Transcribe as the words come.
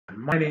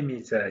My name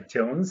is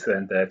Jones,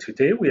 and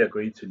today we are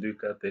going to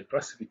look at the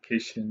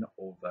classification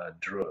of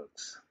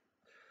drugs.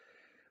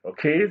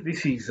 Okay,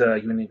 this is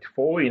Unit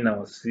 4 in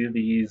our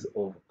series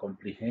of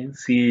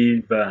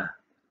comprehensive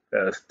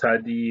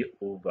study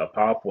of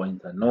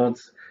PowerPoint and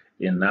notes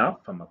in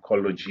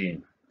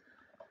pharmacology.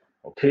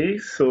 Okay,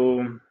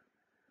 so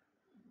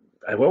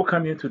I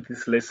welcome you to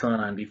this lesson,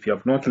 and if you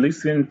have not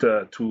listened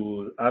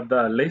to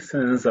other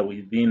lessons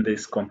within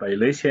this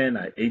compilation,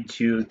 I urge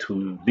you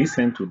to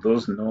listen to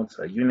those notes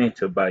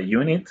unit by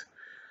unit.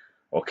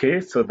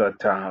 Okay, so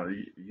that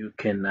you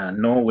can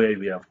know where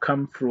we have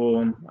come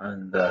from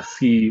and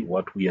see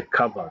what we have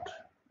covered.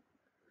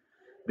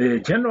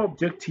 The general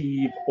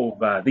objective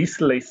of this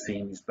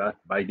lesson is that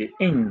by the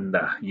end,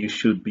 you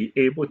should be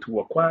able to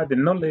acquire the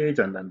knowledge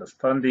and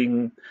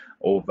understanding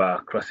of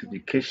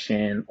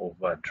classification of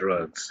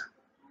drugs.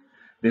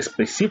 The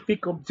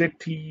specific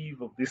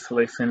objective of this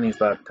lesson is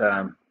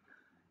that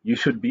you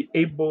should be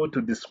able to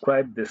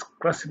describe the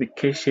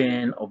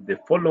classification of the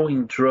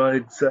following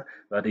drugs,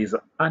 that is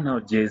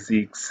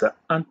analgesics,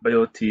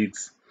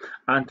 antibiotics,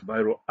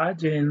 antiviral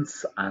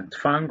agents,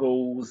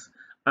 antifungals,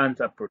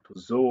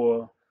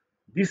 antiprotozoa,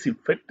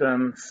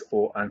 disinfectants,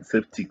 or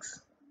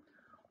antiseptics.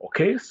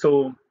 Okay,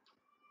 so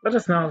let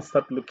us now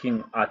start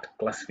looking at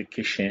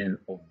classification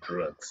of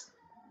drugs.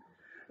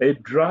 A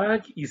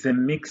drug is a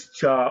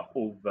mixture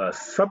of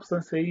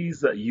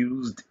substances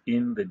used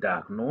in the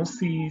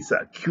diagnosis,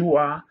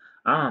 cure,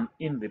 and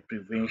in the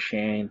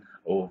prevention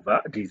of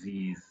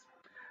disease.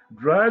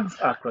 Drugs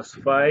are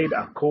classified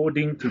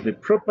according to the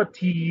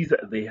properties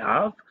they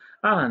have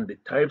and the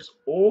types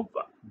of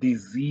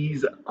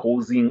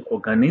disease-causing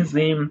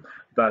organism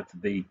that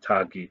they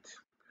target.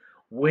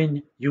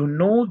 When you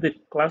know the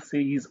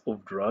classes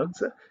of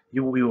drugs,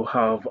 you will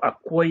have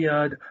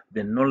acquired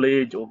the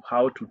knowledge of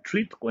how to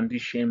treat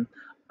condition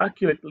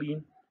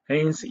accurately.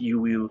 Hence, you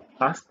will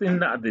hasten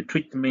the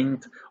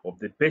treatment of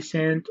the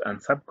patient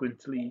and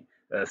subsequently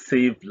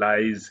save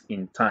lives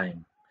in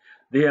time.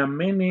 There are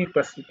many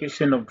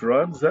classification of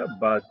drugs,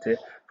 but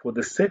for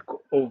the sake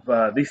of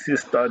this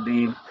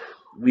study,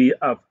 we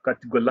have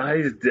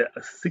categorized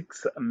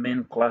 6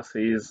 main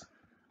classes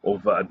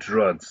of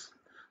drugs.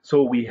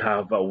 So we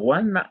have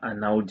one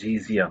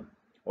analgesia,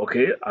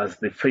 okay, as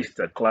the first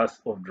class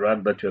of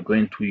drug that you're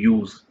going to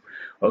use.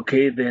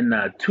 Okay, then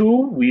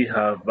 2 we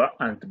have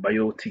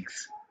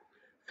antibiotics.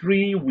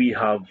 3 we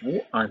have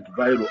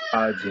antiviral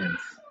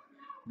agents.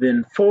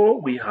 Then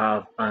 4 we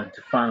have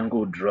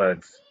antifungal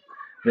drugs.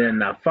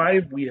 Then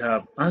 5 we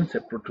have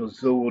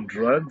antiprotozoal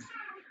drugs,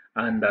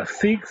 and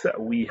 6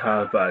 we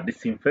have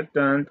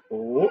disinfectant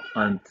or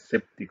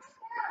antiseptics.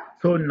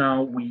 So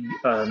now we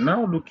are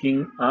now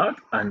looking at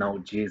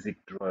analgesic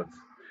drugs.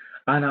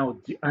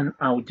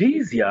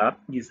 Analgesia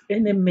is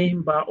any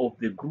member of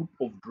the group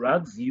of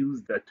drugs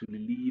used to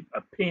relieve a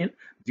pain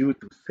due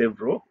to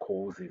several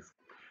causes.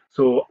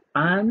 So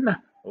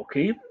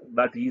okay,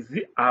 that is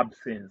the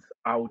absence.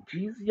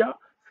 Algesia,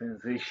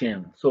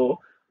 sensation. So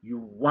you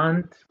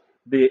want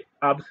the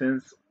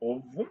absence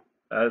of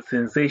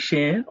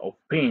sensation of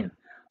pain.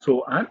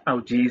 So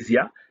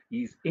analgesia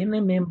is any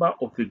member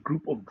of the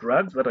group of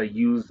drugs that are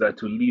used to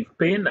relieve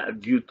pain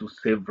due to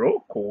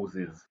several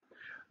causes.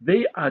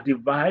 They are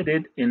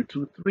divided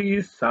into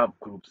 3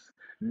 subgroups,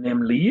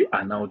 namely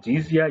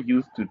analgesia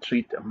used to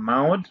treat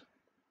mild,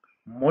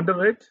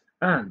 moderate,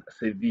 and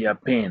severe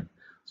pain.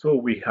 So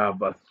we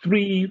have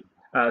 3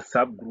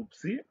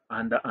 subgroups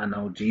under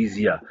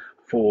analgesia: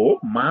 for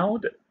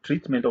mild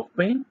treatment of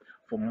pain,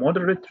 for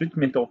moderate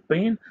treatment of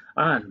pain,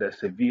 and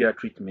severe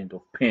treatment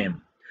of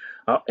pain.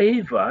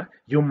 However,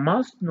 you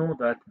must know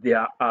that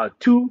there are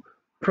 2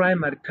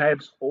 primary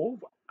types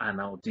of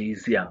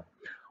analgesia.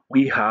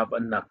 We have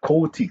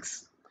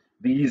narcotics.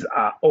 These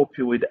are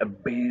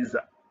opioid-based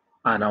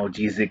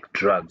analgesic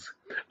drugs.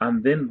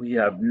 And then we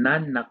have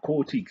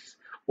non-narcotics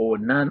or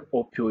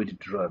non-opioid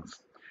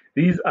drugs.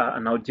 These are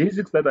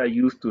analgesics that are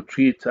used to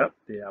treat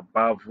the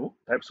above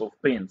types of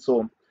pain.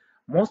 So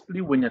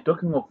mostly when you're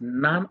talking of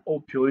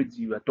non-opioids,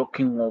 you are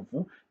talking of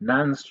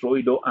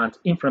non-steroidal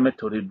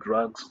anti-inflammatory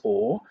drugs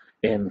or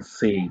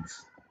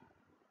NSAIDs.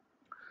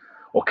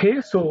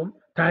 Okay, so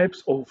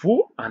types of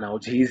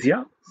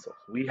analgesia. So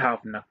we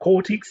have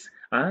narcotics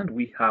and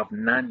we have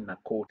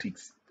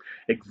non-narcotics.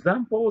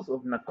 Examples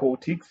of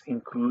narcotics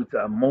include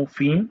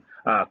morphine,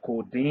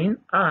 codeine,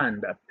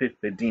 and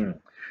pethidine.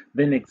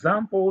 Then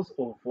examples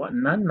of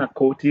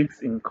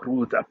non-narcotics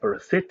include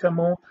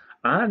paracetamol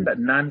and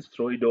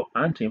non-steroidal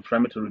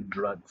anti-inflammatory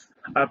drugs,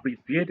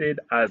 abbreviated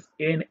as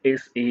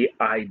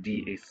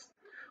NSAIDs.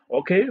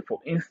 Okay, for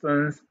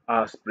instance,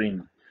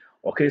 aspirin.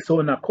 Okay,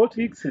 so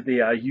narcotics,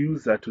 they are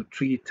used to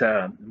treat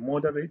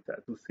moderate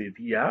to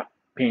severe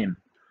pain.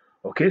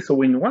 Okay, so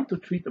when you want to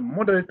treat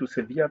moderate to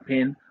severe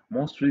pain,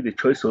 mostly the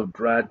choice of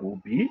drug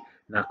will be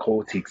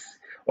narcotics.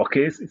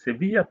 Okay, so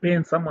severe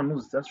pain, someone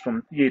who's just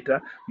from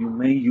theater, you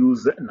may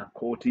use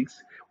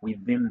narcotics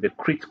within the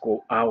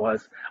critical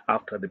hours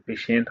after the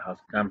patient has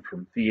come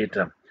from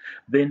theater.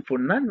 Then for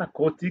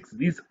non-narcotics,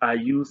 these are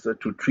used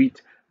to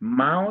treat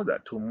mild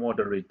to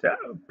moderate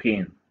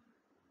pain.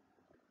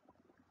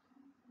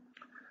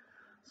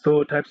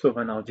 So types of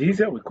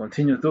analgesia, we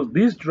continue. So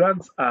these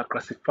drugs are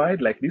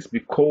classified like this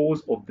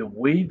because of the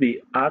way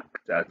they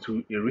act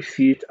to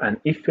elicit an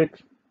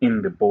effect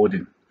in the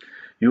body.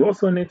 You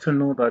also need to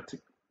know that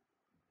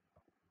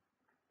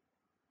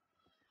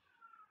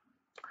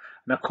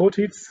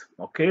narcotics,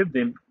 okay,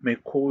 they may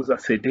cause a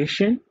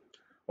sedation,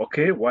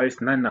 okay,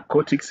 whilst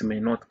non-narcotics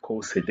may not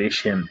cause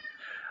sedation.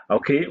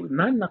 Okay,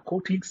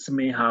 non-narcotics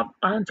may have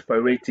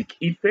antipyretic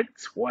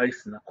effects,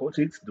 whilst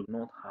narcotics do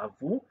not have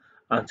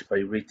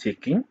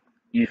antipyretic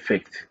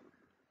effect.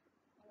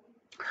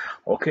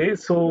 Okay,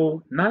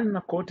 so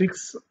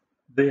non-narcotics,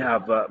 they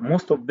have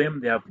most of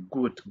them, they have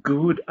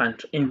good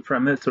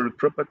anti-inflammatory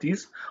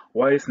properties,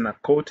 whilst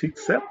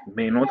narcotics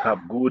may not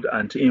have good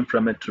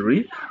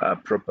anti-inflammatory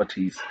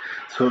properties.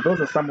 So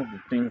those are some of the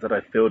things that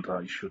I felt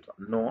I should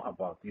know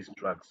about these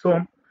drugs.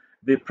 So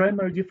the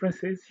primary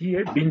differences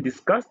here being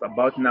discussed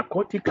about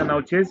narcotic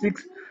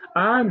analgesics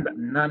and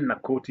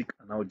non-narcotic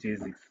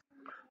analgesics.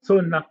 So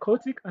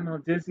narcotic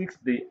analgesics,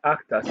 they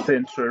act as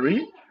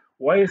centrally,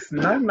 whilst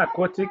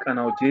non-narcotic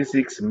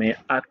analgesics may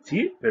act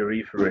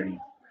peripherally.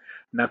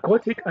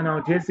 Narcotic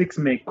analgesics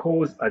may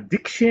cause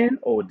addiction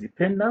or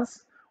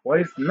dependence,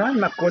 whilst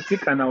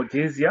non-narcotic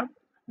analgesia,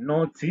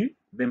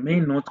 they may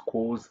not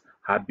cause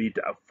habit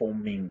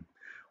forming.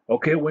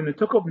 Okay, when we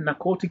talk of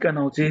narcotic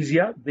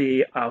analgesia,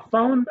 they are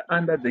found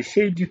under the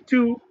Schedule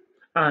 2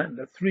 and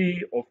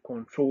 3 of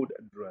controlled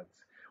drugs.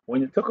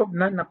 When you talk of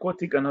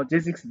non-narcotic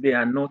analgesics, they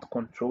are not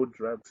controlled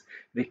drugs.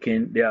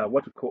 They are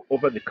what we call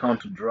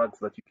over-the-counter drugs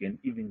that you can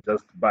even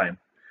just buy.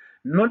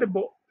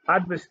 Notable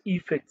adverse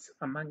effects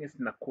amongst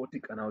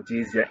narcotic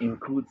analgesia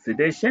include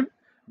sedation,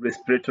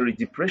 respiratory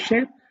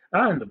depression,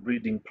 and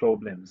breathing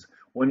problems.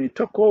 When you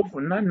talk of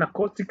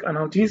non-narcotic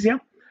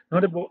analgesia,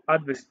 notable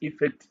adverse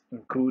effects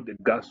include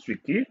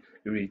gastric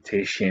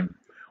irritation.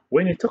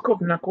 When you talk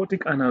of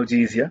narcotic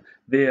analgesia,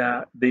 they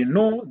have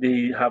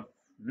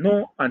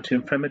no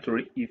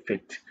anti-inflammatory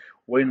effect.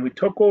 When we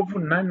talk of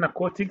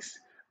non-narcotics,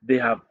 they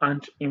have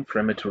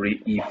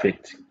anti-inflammatory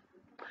effect.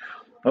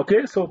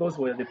 Okay, so those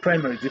were the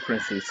primary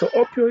differences. So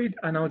opioid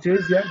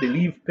analgesia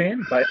relieve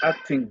pain by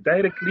acting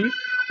directly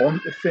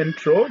on the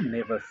central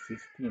nervous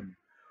system.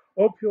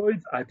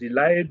 Opioids are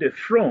derived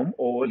from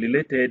or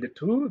related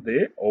to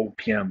the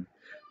opium.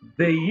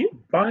 They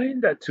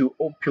bind to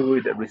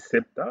opioid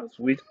receptors,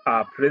 which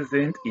are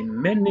present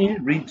in many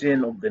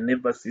regions of the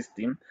nervous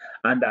system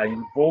and are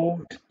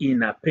involved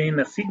in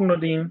pain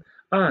signaling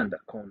and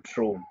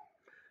control.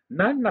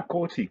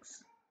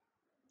 Non-narcotics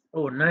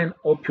or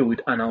non-opioid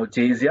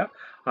analgesia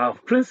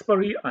have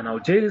principally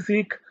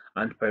analgesic,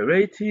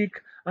 antipyretic,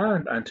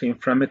 and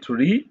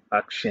anti-inflammatory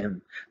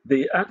action.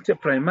 They act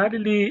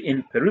primarily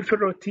in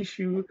peripheral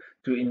tissue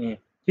to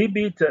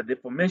inhibit the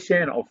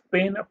formation of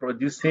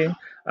pain-producing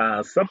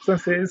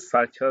substances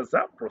such as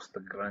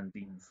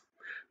prostaglandins.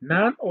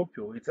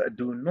 Non-opioids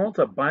do not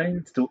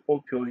bind to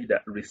opioid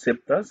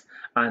receptors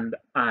and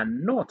are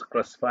not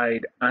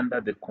classified under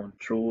the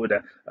controlled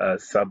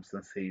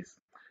substances.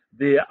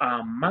 They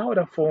are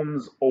milder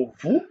forms of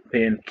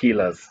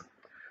painkillers.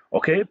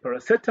 Okay,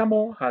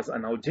 paracetamol has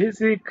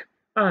analgesic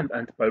and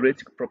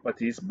antipyretic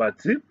properties, but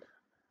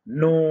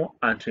no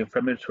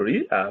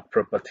anti-inflammatory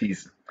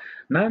properties.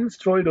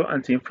 Non-steroidal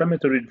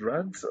anti-inflammatory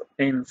drugs,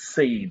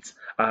 NSAIDs,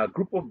 are a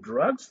group of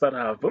drugs that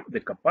have the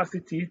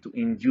capacity to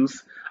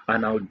induce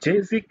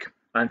analgesic,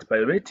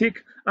 antipyretic,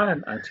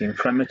 and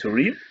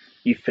anti-inflammatory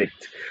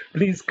effect.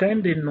 Please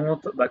kindly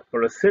note that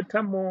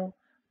paracetamol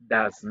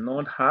does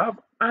not have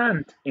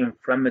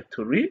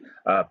anti-inflammatory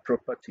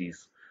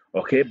properties.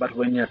 Okay, but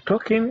when you're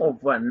talking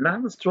of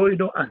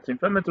non-steroidal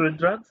anti-inflammatory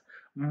drugs,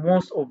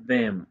 most of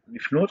them,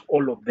 if not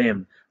all of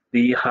them,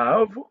 they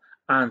have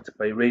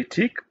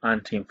antipyretic,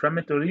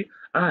 anti-inflammatory,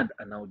 and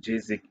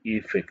analgesic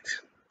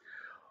effect.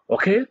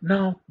 Okay,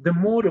 now the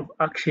mode of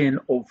action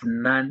of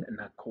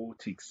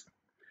non-narcotics.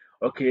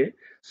 Okay,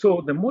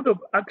 so the mode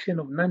of action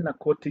of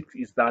non-narcotics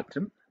is that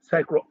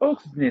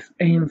cyclooxygenase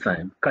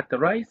enzyme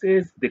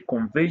catalyzes the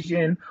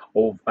conversion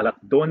of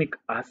arachidonic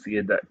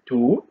acid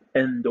to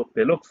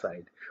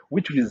endoperoxide,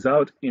 which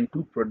result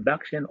into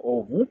production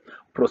of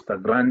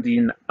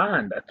prostaglandin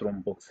and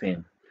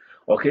thromboxane.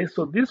 Okay,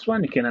 so this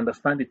one you can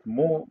understand it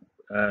more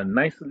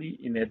nicely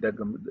in a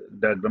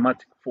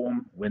diagrammatic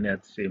form when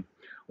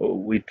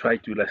we try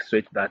to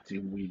illustrate that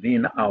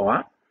within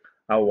our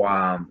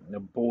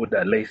board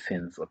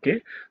lessons.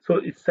 Okay, so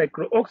it's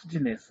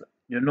cyclooxygenase,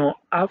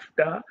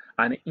 after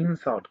an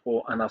insult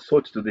or an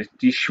assault to the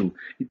tissue,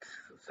 it's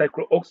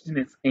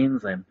cyclooxygenase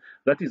enzyme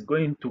that is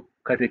going to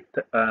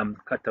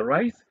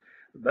catalyze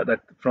that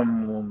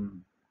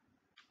from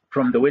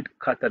the word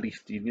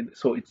catalyst.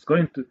 So it's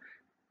going to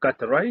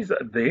catalyze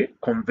the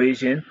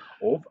conversion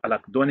of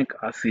arachidonic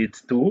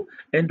acids to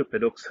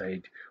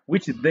endoperoxide,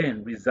 which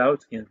then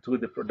results into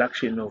the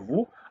production of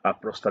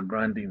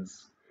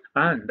prostaglandins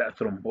and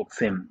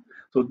thromboxane.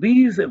 So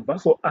these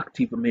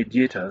vasoactive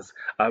mediators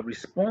are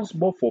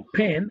responsible for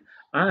pain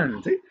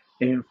and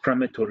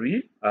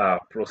inflammatory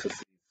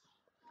processes.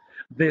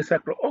 The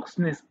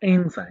cyclooxygenase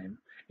enzyme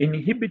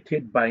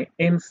inhibited by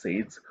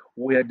NSAIDs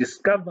were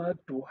discovered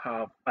to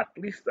have at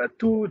least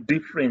two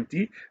different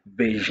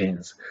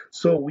versions.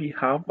 So we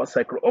have a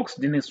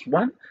cyclooxygenase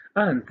 1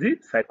 and the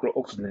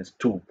cyclooxygenase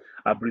 2,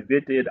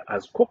 abbreviated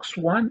as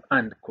COX1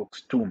 and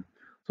COX2.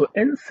 So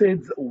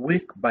NSAIDs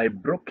work by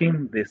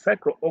blocking the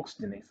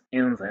cyclooxygenase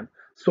enzyme,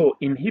 so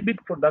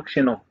inhibit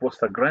production of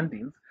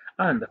prostaglandins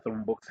and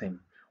thromboxane,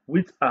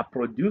 which are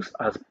produced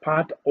as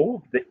part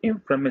of the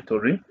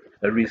inflammatory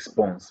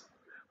response.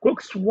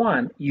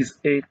 COX1 is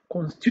a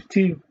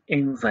constitutive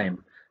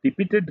enzyme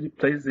repeatedly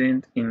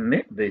present in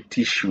the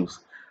tissues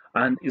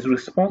and is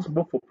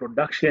responsible for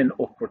production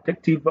of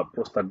protective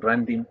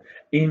prostaglandin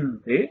in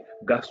the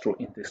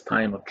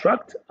gastrointestinal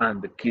tract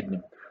and the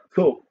kidney.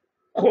 So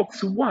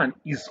COX1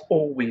 is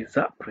always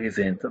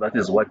present. That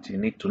is what you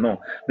need to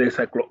know. The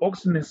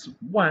cyclooxygenase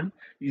 1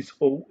 is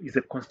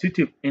a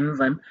constitutive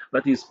enzyme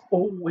that is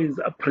always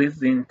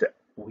present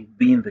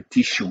within the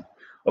tissue.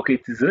 Okay,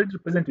 it is already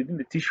present within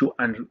the tissue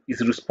and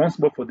is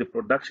responsible for the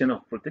production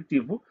of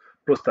protective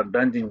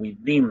prostaglandin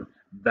within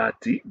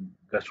that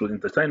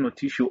gastrointestinal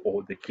tissue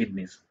or the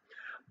kidneys.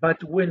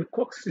 But when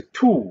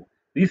COX2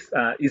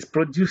 is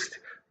produced,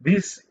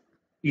 this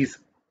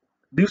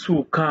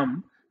will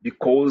come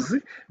because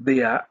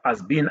there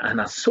has been an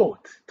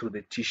assault to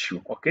the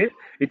tissue. Okay,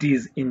 it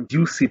is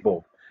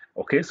inducible.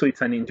 Okay, so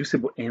it's an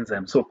inducible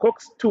enzyme. So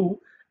COX2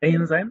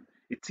 enzyme,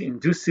 it's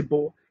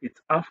inducible, it's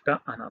after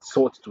an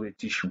assault to a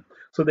tissue.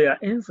 So there are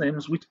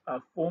enzymes which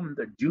are formed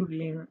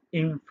during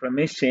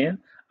inflammation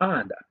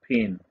and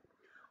pain.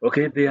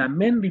 Okay, they are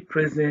mainly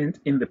present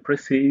in the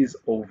process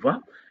of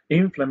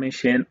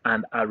inflammation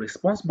and are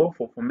responsible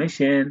for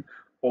formation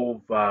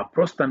of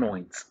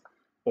prostanoids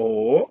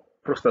or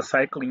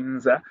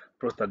prostacyclins,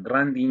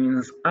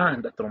 prostaglandins,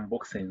 and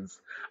thromboxanes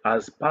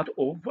as part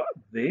of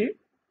the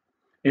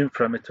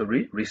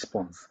inflammatory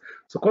response.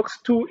 So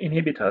COX2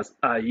 inhibitors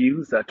are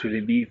used to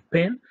relieve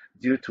pain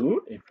due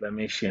to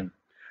inflammation.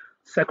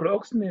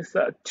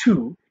 Cyclooxygenase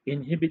 2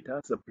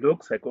 inhibitors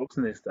block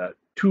cyclooxygenase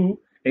 2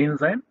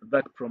 enzyme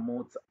that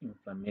promotes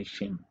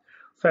inflammation.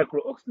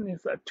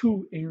 Cyclooxygenase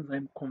 2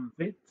 enzyme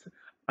converts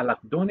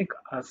arachidonic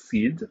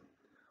acid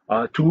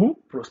to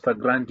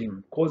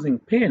prostaglandin, causing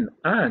pain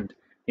and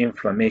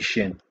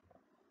inflammation.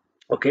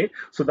 Okay,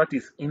 so that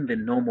is in the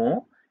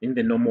normal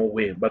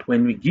way. But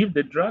when we give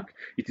the drug,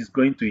 it is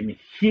going to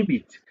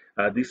inhibit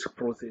this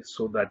process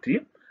so that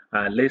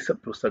less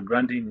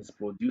prostaglandin is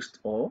produced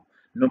or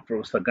no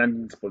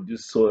prostaglandin is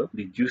produced, so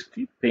reduce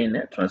the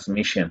pain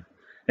transmission,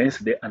 hence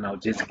the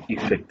analgesic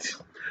effect.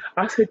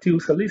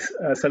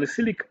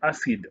 Acetylsalicylic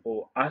acid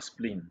or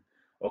aspirin.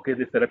 Okay,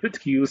 the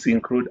therapeutic use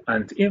include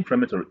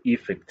anti-inflammatory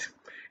effect.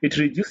 It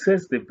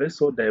reduces the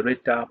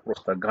vasodilator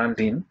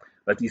prostaglandin,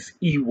 that is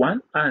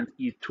E1 and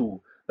E2,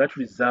 that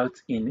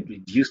results in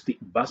reduced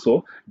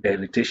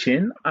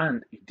vasodilatation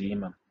and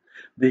edema.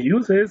 The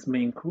uses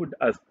may include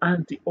as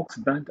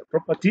antioxidant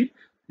property.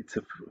 It's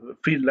a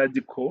free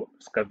radical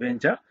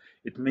scavenger.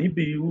 It may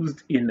be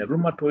used in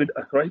rheumatoid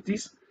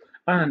arthritis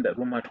and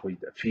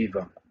rheumatoid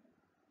fever.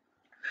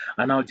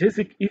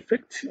 Analgesic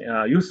effect,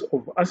 use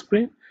of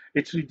aspirin,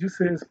 it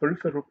reduces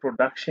peripheral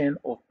production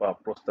of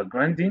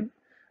prostaglandin,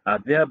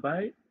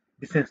 thereby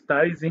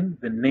desensitizing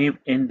the nerve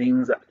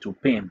endings to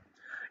pain.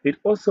 It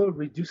also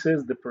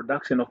reduces the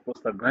production of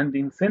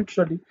prostaglandin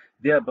centrally,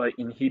 thereby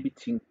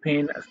inhibiting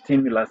pain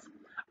stimulus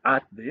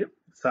at the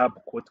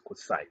subcortical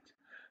site.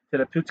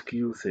 Therapeutic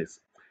uses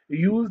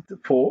used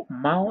for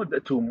mild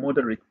to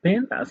moderate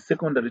pain as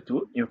secondary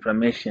to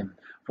inflammation.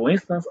 For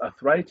instance,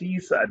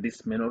 arthritis,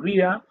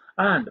 dysmenorrhea,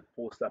 and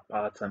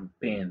postpartum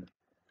pain.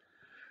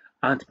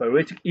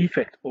 Antipyretic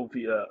effect of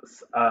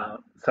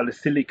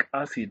salicylic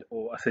acid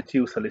or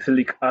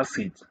acetylsalicylic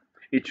acid.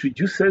 It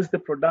reduces the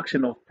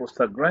production of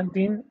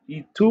prostaglandin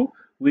E2,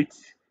 which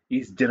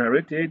is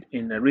generated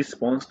in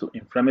response to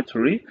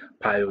inflammatory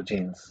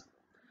pyogenes.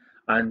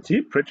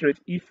 Antiplatelet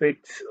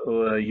effect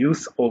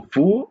use of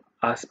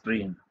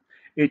aspirin.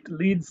 It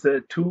leads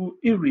to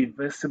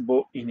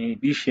irreversible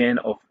inhibition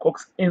of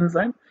COX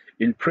enzyme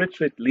in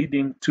platelet,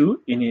 leading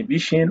to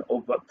inhibition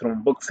of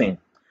thromboxane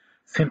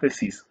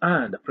synthesis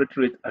and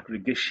platelet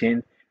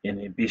aggregation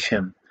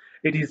inhibition.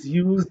 It is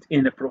used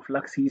in the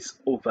prophylaxis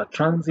of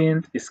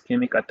transient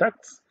ischemic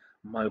attacks,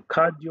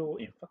 myocardial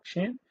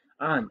infarction,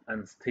 and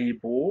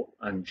unstable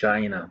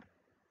angina.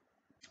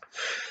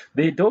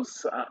 The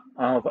dose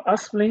of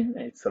aspirin,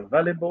 it's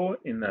available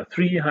in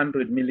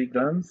 300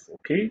 milligrams.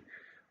 Okay,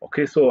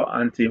 so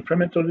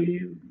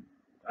anti-inflammatory,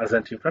 as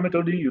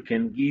anti-inflammatory, you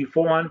can give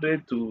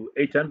 400 to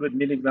 800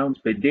 milligrams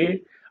per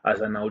day.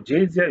 As an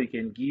analgesia, you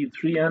can give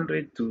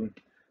 300 to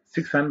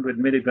 600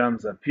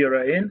 milligrams of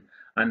PRN,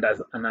 and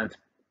as an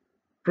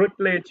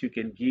antiplatelet, you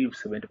can give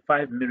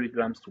 75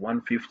 milligrams to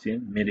 150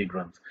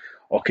 milligrams.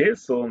 Okay,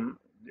 so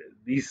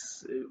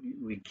this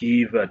we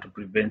give to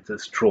prevent a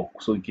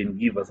stroke, so you can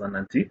give as an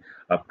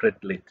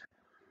antiplatelet.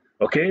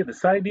 Okay, the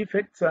side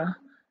effects are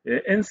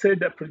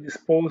NSAID are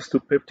predisposed to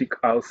peptic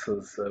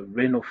ulcers,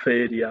 renal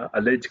failure,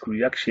 allergic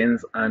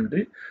reactions,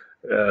 and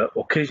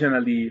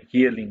occasionally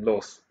hearing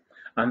loss.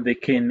 and they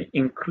can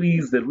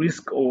increase the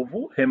risk of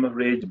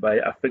hemorrhage by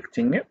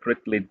affecting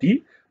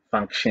platelet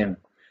function.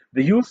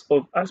 The use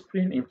of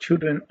aspirin in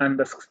children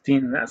under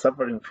 16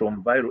 suffering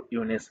from viral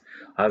illness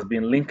has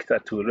been linked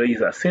to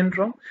Reiser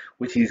syndrome,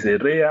 which is a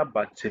rare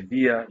but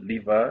severe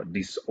liver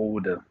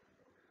disorder.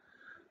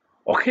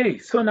 Okay,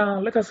 so now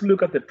let us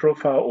look at the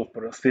profile of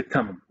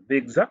paracetamol. The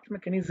exact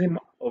mechanism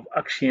of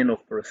action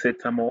of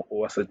paracetamol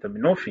or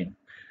acetaminophen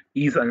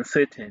is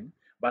uncertain,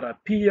 but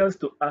appears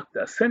to act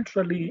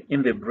centrally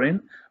in the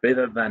brain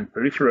rather than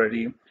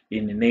peripherally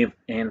in nerve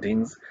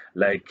endings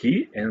like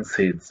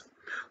NSAIDs.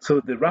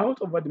 So the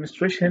route of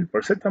administration,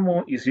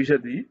 paracetamol is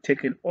usually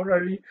taken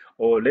orally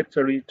or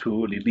rectally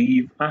to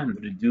relieve and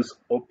reduce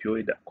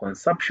opioid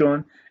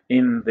consumption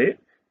in the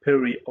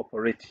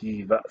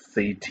perioperative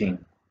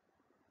setting.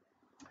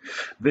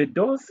 The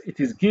dose, it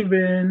is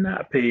given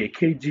per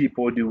kg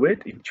body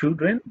weight in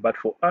children, but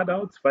for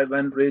adults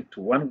 500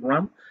 to 1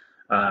 gram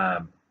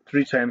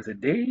 3 times a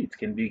day it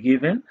can be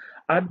given.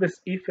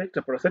 Adverse effect,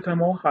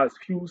 paracetamol has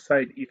few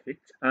side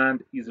effects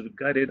and is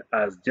regarded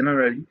as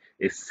generally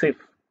a safe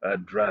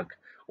drug,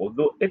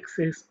 although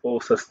excess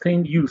or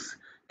sustained use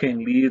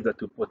can lead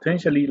to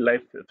potentially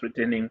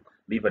life-threatening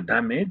liver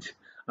damage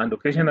and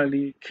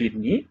occasionally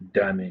kidney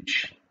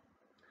damage.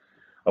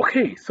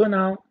 Okay, so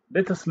now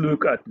let us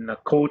look at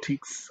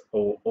narcotics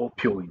or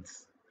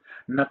opioids.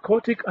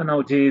 Narcotic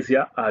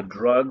analgesia are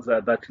drugs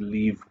that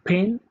relieve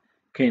pain,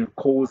 can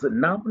cause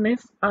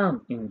numbness, and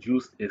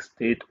induce a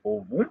state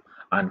of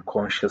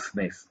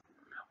unconsciousness.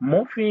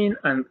 Morphine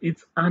and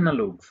its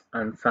analogues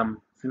and some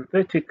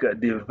synthetic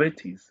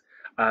derivatives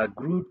are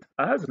grouped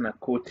as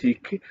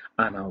narcotic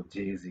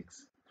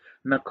analgesics.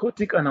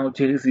 Narcotic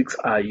analgesics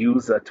are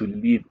used to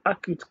relieve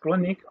acute,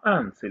 chronic,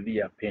 and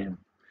severe pain.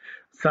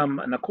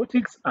 Some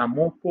narcotics are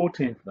more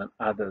potent than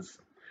others.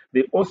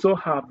 They also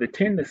have the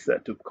tendency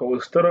to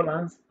cause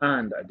tolerance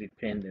and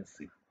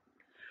dependency.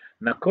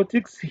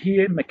 Narcotics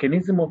here,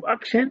 mechanism of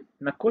action.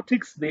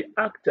 Narcotics, they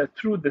act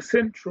through the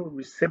central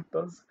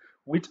receptors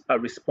which are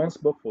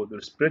responsible for the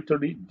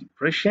respiratory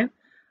depression,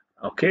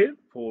 okay,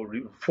 for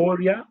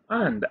euphoria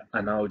and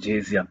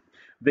analgesia.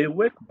 They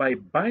work by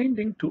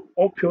binding to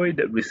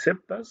opioid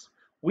receptors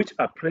which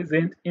are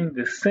present in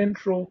the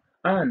central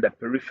and the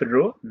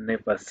peripheral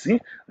nervous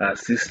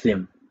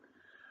system.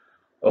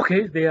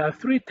 Okay, there are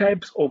 3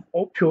 types of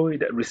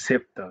opioid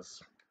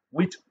receptors,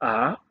 which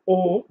are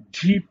all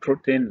G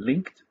protein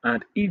linked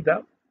and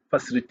either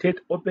facilitate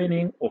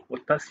opening of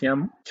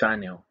potassium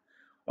channel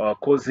or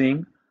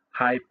causing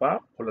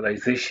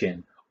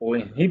hyperpolarization, or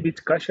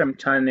inhibit calcium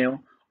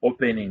channel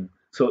opening,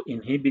 so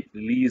inhibit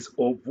release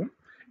of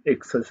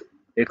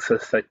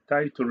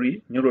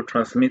excitatory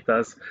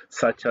neurotransmitters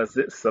such as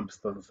the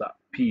substance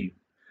P.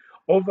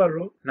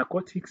 Overall,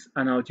 narcotics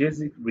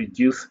analgesics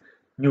reduce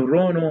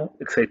neuronal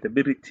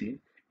excitability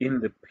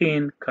in the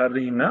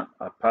pain-carrying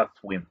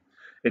pathway.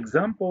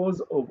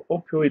 Examples of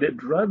opioid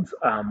drugs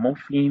are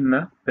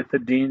morphine,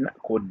 pethidine,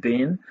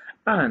 codeine,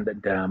 and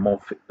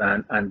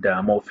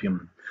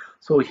diamorphine.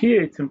 So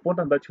here it's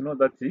important that you know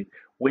that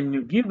when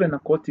you give a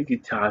narcotic,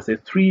 it has a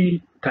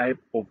 3 type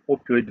of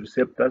opioid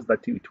receptors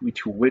that it will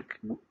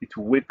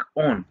work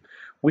on,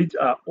 which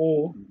are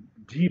all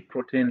G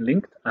protein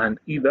linked and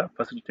either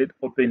facilitate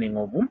opening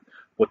of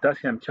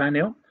potassium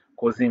channel,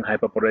 causing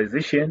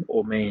hyperpolarization,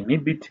 or may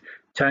inhibit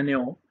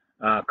channel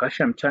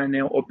calcium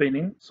channel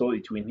opening, so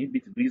it will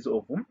inhibit release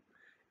of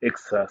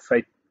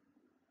excitatory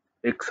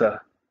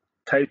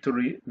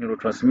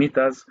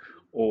neurotransmitters,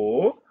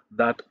 or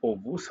that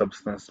of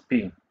substance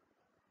P.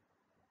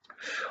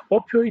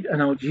 Opioid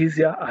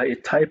analgesia are a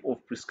type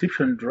of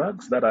prescription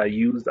drugs that are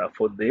used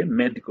for the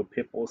medical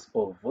purpose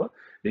of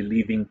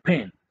relieving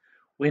pain.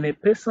 When a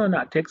person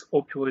takes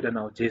opioid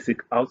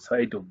analgesic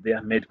outside of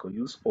their medical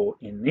use or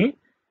in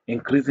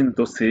increasing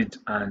dosage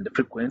and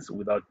frequency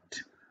without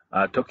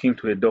talking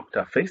to a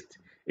doctor first,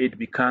 it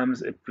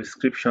becomes a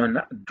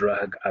prescription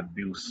drug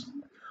abuse.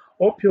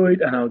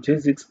 Opioid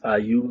analgesics are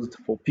used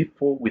for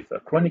people with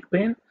chronic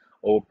pain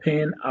or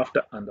pain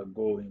after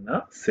undergoing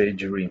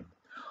surgery.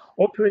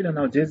 Opioid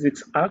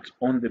analgesics act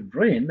on the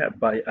brain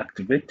by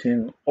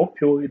activating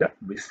opioid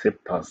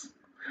receptors.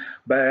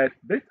 By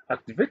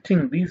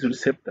activating these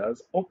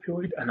receptors,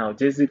 opioid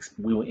analgesics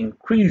will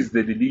increase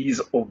the release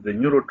of the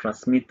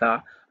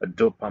neurotransmitter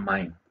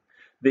dopamine.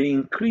 The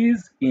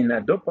increase in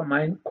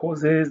dopamine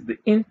causes the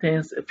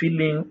intense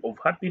feeling of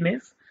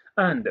happiness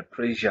and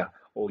pleasure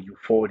or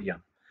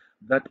euphoria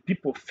that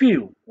people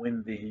feel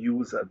when they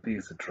use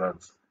these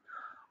drugs.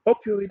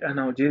 Opioid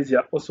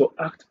analgesia also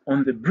act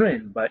on the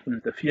brain by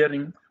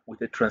interfering with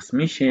the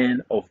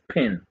transmission of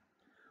pain,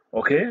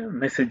 okay,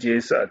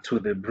 messages to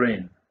the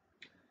brain.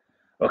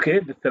 Okay,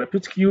 the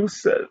therapeutic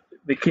use,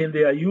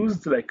 they are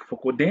used like for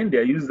codeine, they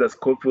are used as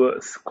cough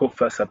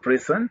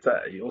suppressant,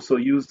 also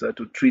used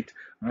to treat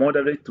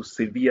moderate to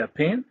severe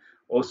pain,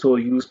 also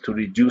used to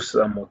reduce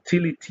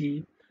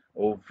motility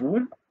of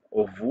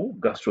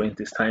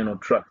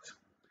gastrointestinal tract.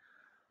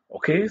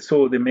 Okay,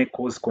 so they may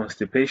cause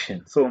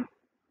constipation. So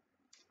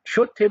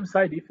short-term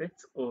side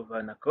effects of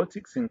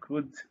narcotics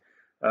include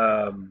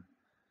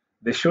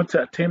The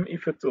short-term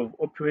effects of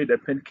opioid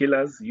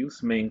painkillers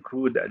use may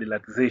include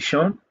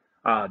relaxation,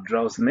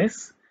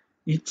 drowsiness,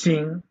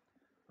 itching,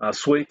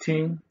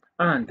 sweating,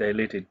 and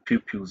dilated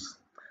pupils.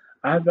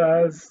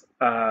 Others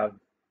are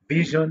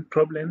vision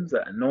problems,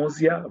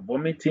 nausea,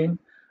 vomiting,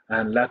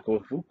 and lack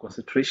of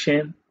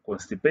concentration,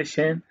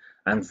 constipation,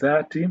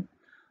 anxiety,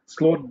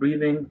 slowed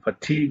breathing,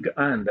 fatigue,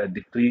 and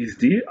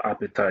decreased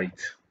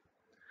appetite.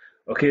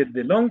 Okay,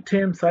 the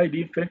long-term side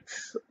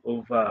effects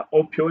of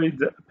opioid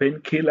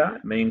painkiller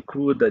may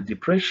include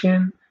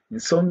depression,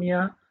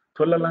 insomnia,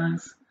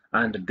 tolerance,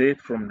 and death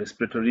from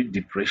respiratory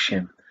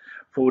depression.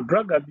 For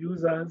drug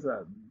abusers,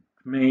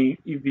 may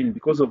even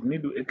because of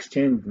needle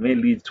exchange may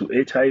lead to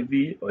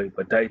HIV or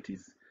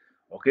hepatitis.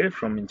 Okay,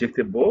 from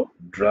injectable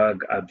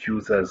drug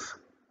abusers,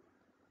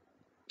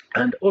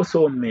 and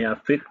also may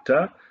affect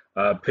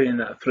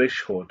pain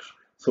threshold.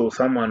 So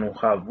someone who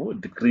have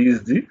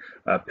decreased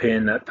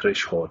pain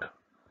threshold.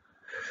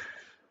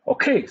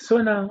 Okay,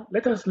 so now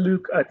let us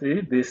look at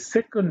the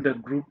second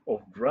group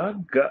of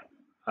drug,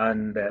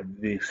 and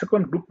the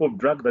second group of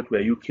drug that we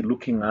are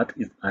looking at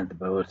is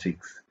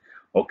antibiotics.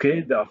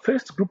 Okay, the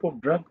first group of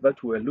drug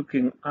that we are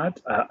looking at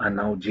are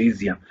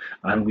analgesia,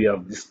 and we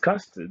have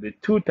discussed the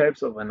two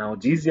types of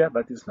analgesia,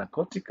 that is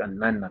narcotic and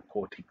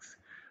non-narcotics.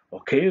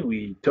 Okay,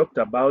 we talked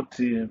about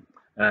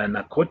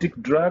narcotic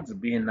drugs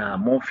being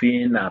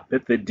morphine,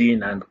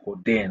 pethidine, and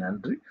codeine,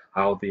 and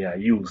how they are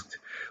used.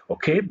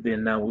 Okay,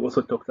 then we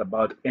also talked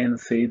about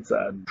NSAIDs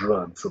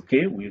drugs.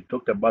 Okay, we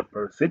talked about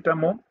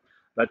paracetamol,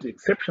 that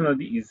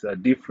exceptionally is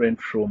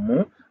different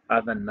from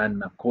other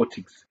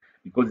non-narcotics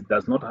because it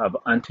does not have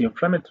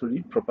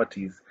anti-inflammatory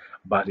properties,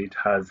 but it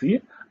has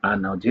the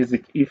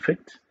analgesic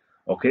effect,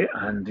 okay,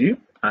 and the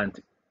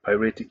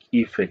antipyretic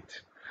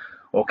effect.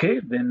 Okay,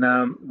 then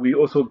we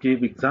also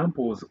gave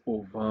examples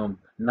of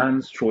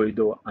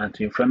non-steroidal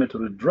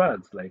anti-inflammatory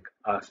drugs like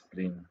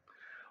aspirin.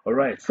 All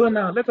right, so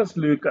now let us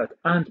look at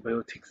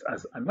antibiotics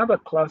as another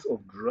class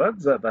of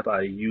drugs that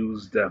are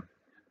used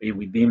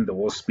within the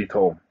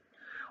hospital.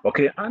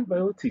 Okay,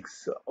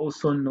 antibiotics,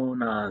 also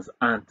known as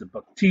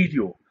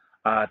antibacterial,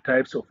 are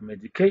types of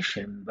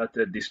medication that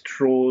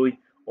destroy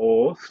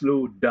or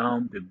slow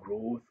down the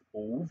growth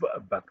of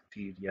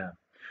bacteria.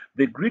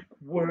 The Greek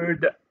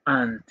word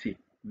anti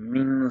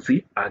means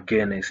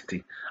against,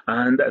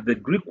 and the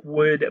Greek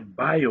word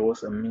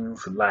bios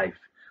means life,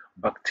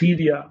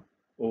 bacteria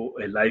or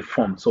a life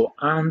form. So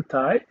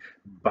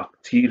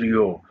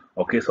antibacterial.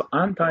 Okay, so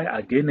anti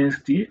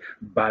against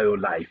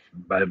biolife,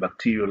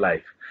 biobacterial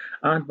life.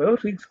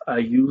 Antibiotics are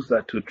used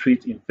to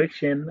treat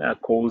infection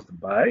caused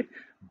by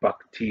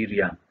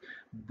bacteria.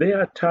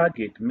 Their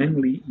target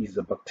mainly is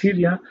the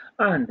bacteria,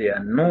 and they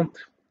are not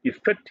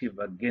effective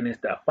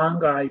against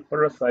fungi,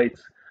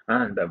 parasites,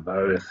 and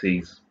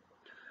viruses.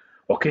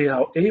 Okay,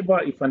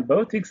 however, if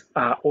antibiotics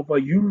are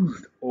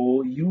overused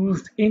or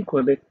used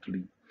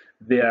incorrectly,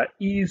 there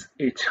is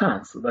a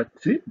chance that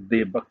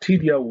the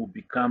bacteria will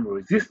become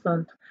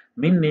resistant,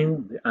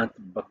 meaning the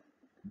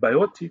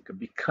antibiotic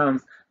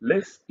becomes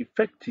less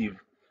effective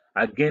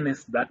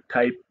against that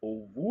type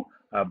of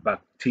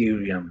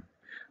bacterium.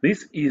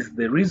 This is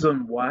the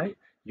reason why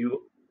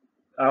you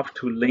have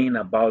to learn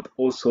about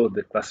also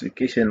the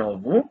classification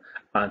of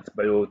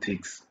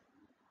antibiotics.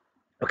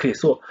 Okay,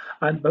 so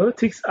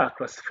antibiotics are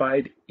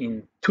classified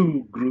in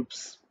two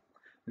groups,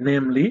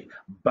 namely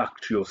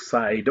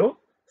bactericidal,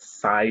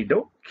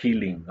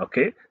 killing,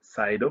 okay,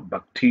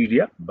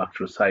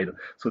 bactericidal.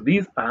 So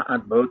these are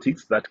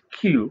antibiotics that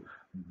kill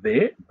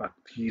the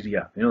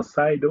bacteria,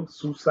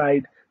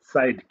 suicide,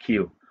 side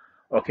kill.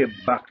 Okay,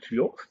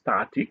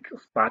 bacteriostatic,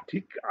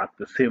 static at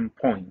the same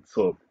point.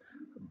 So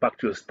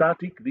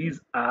bacteriostatic,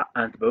 these are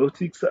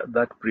antibiotics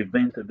that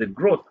prevent the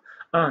growth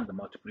and the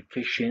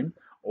multiplication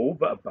of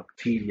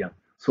bacteria.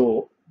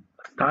 So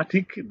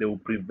static, they will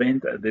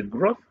prevent the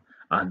growth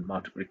and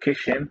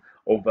multiplication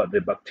of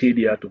the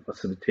bacteria to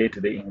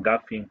facilitate the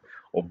engulfing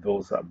of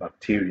those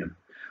bacteria.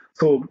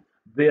 So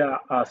there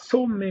are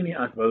so many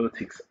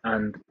antibiotics,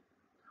 and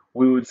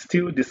we will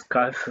still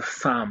discuss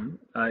some,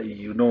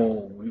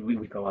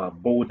 with our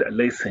board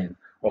lesson.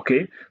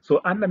 Okay, so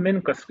under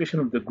main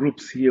classification of the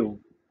groups here,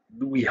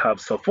 we have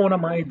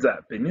sulfonamides,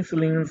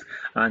 penicillins,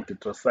 and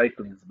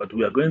tetracyclines, but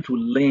we are going to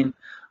learn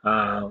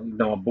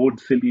in our board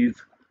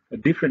series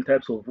different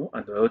types of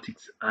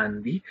antibiotics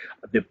and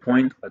the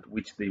point at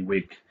which they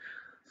work.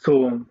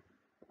 So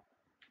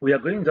we are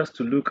going just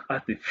to look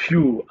at a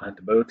few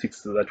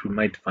antibiotics that we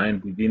might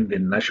find within the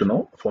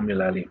national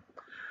formulary.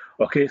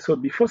 Okay, so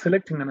before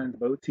selecting an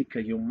antibiotic,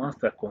 you must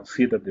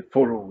consider the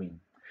following: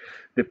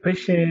 the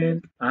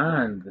patient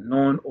and the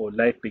known or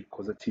likely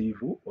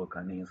causative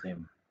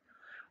organism.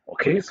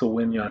 Okay, so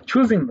when you are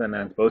choosing an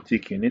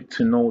antibiotic, you need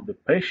to know the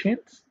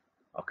patient,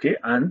 okay,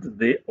 and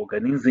the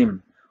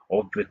organism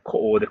or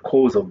the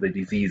cause of the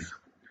disease.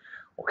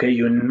 Okay,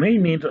 you may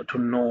need to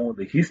know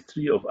the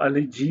history of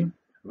allergy,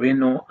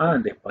 renal,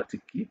 and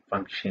hepatic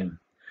function.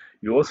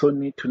 You also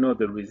need to know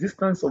the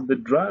resistance of the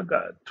drug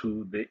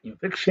to the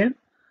infection,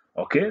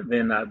 okay,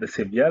 then the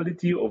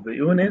severity of the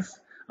illness,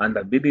 and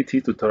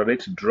ability to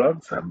tolerate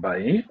drugs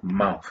by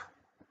mouth.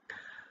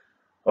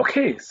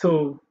 Okay,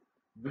 so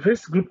the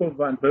first group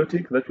of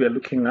antibiotics that we are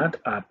looking at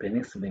are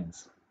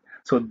penicillins.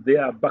 So they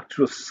are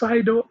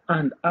bactericidal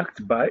and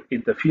act by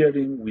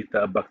interfering with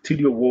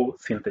bacterial wall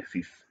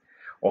synthesis.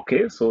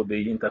 Okay, so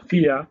they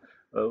interfere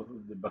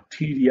with the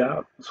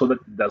bacteria so that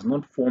it does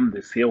not form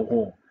the cell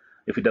wall.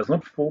 If it does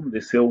not form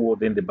the cell wall,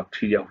 then the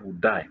bacteria will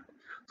die.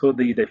 So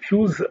they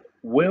diffuse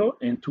well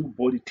into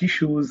body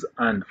tissues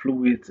and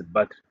fluids,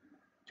 but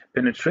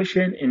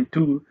penetration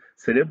into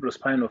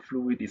cerebrospinal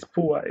fluid is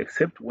poor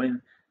except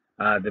when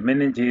the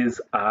meninges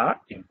are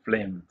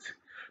inflamed.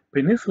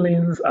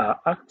 Penicillins are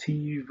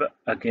active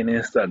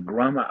against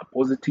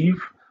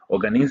gram-positive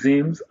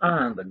organisms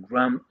and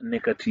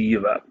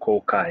gram-negative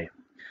cocci.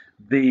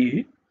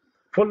 The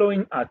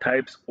following are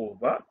types of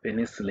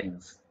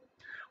penicillins.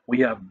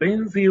 We have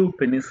benzyl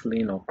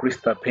penicillin or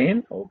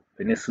cristapen or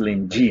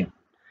penicillin G.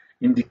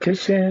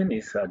 Indication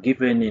is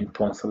given in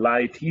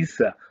tonsillitis,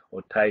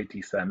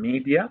 otitis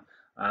media,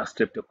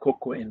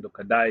 streptococcal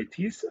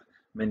endocarditis,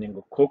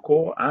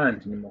 meningococcal,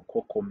 and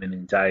pneumococcal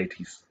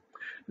meningitis.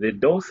 The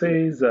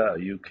doses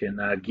you can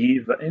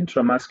give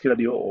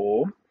intramuscularly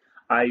or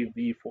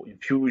IV for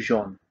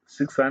infusion,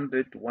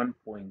 600 to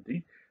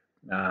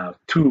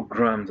 1.2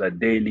 grams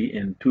daily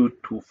in 2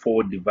 to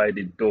 4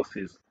 divided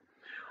doses.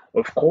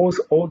 Of course,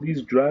 all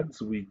these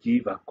drugs we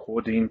give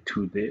according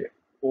to the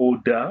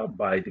order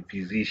by the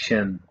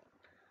physician.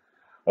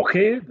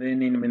 Okay,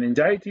 then in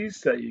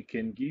meningitis, you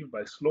can give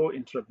by slow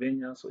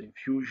intravenous or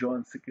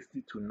infusion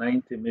 60 to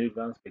 90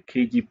 milligrams per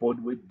kg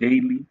body weight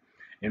daily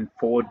in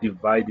 4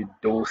 divided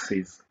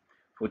doses.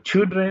 For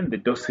children, the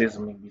doses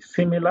may be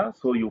similar,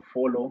 so you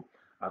follow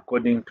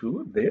according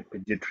to the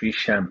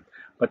pediatrician.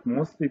 But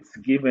mostly it's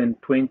given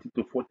 20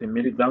 to 40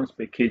 milligrams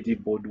per kg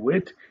body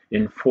weight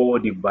in 4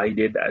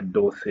 divided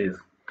doses.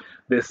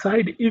 The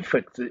side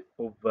effects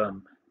of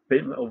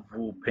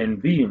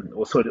penv,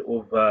 or sorry,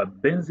 of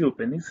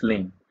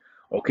benzylpenicillin,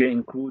 okay,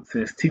 include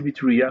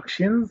sensitivity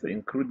reactions,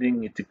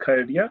 including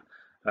urticaria,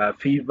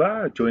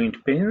 fever,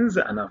 joint pains,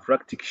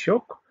 anaphylactic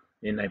shock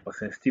in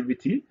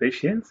hypersensitivity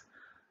patients,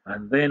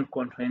 and then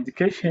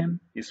contraindication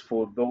is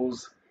for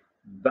those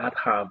that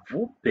have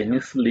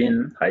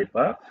penicillin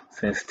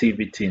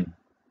hypersensitivity.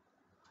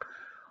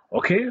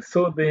 Okay,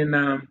 so then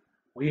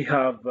we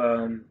have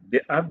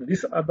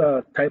this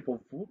other type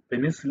of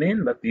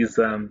penicillin, that is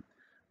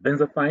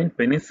benzathine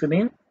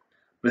penicillin.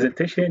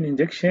 Presentation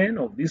injection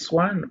of this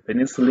one,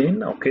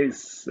 penicillin, okay,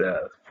 is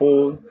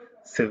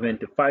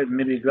 475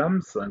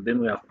 milligrams, and then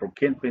we have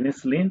procaine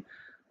penicillin,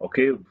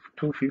 okay,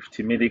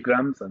 250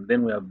 milligrams, and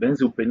then we have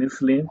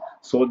benzylpenicillin,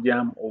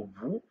 sodium of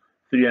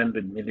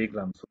 300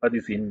 milligrams. So that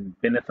is in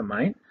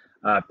benethamine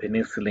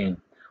penicillin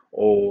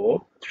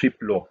or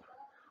triplo.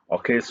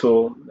 Okay,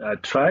 so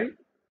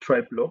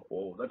triplo,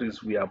 or that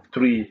is, we have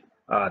 3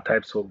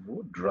 types of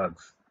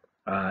drugs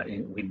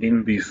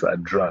within this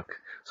drug.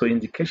 So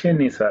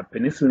indication is a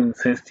penicillin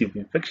sensitive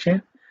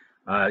infection.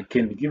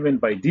 Can be given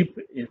by deep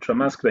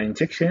intramuscular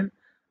injection,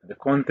 the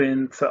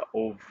contents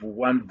of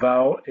 1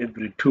 vial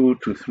every 2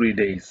 to 3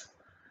 days.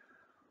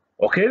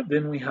 Okay,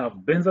 then we have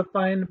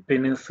benzathine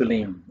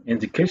penicillin.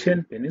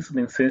 Indication,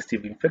 penicillin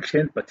sensitive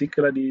infection,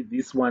 particularly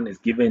this one is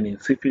given in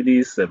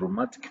syphilis,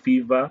 rheumatic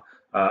fever,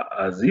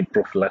 as a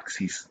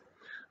prophylaxis.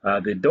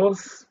 The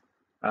dose,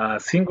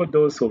 single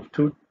dose of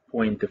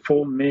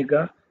 2.4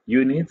 mega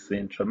units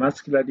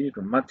intramuscularly,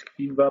 rheumatic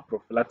fever,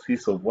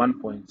 prophylaxis of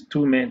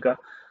 1.2 mega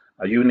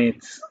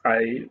units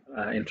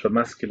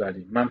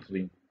intramuscularly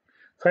monthly.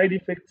 Side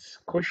effects,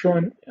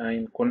 caution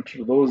in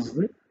those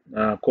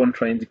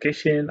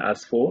contraindication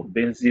as for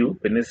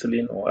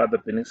benzylpenicillin or other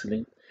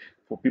penicillin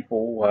for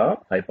people who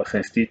are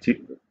hypersensitive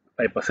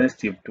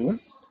to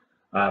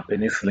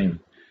penicillin.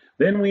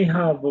 Then we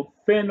have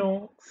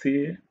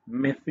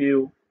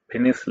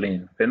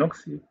phenoxymethylpenicillin.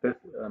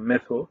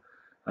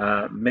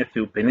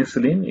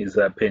 Phenoxymethylpenicillin is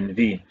a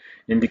PenV.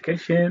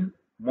 Indication,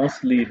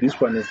 mostly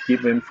this one is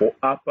given for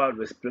upper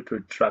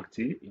respiratory tract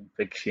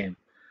infection.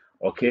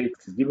 Okay,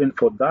 it's given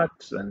for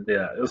that, and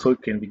also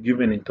can be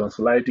given in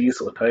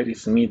tonsillitis,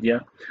 otitis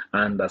media,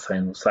 and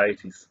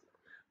sinusitis.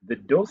 The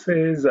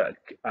doses are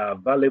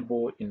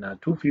available in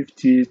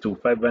 250 to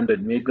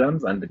 500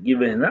 milligrams and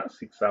given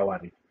 6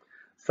 hourly.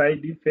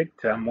 Side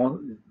effects are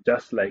more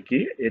just like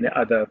any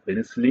other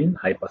penicillin,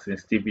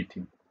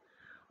 hypersensitivity.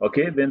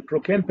 Okay, then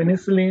procaine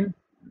penicillin,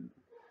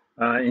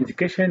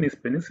 indication is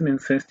penicillin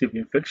sensitive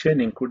infection,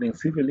 including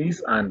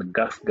syphilis and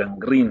gas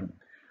gangrene.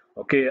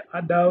 Okay,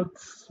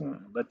 adults,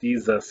 that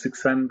is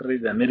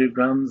 600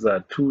 milligrams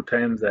 2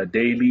 times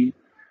daily.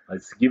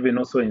 It's given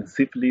also in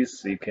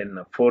syphilis. You can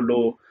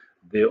follow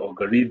the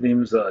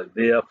algorithms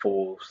there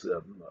for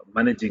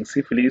managing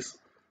syphilis.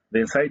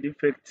 The side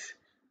effect,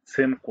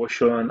 same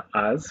caution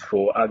as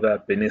for other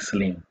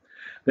penicillin.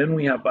 Then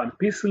we have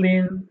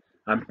ampicillin.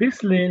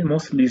 Ampicillin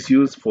mostly is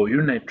used for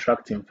urinary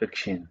tract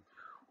infection.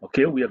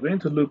 Okay, we are going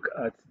to look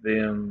at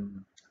the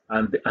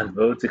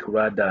antibiotic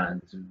radar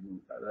and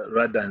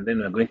rather, and then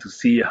we're going to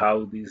see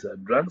how these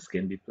drugs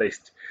can be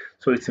placed.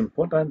 So it's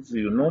important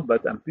you know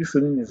that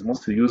ampicillin is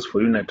mostly used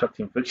for urinary tract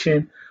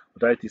infection,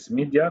 otitis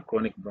media,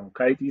 chronic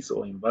bronchitis,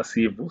 or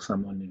invasive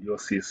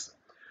salmonellosis.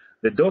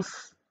 The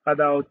dose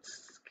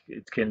adults,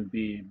 it can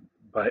be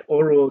by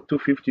oral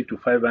 250 to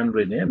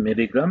 500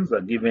 milligrams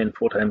are given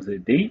 4 times a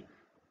day,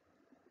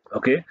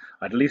 okay,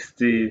 at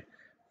least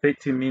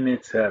 30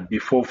 minutes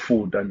before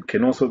food, and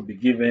can also be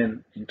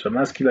given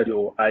intramuscularly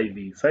or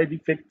IV. Side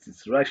effects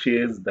is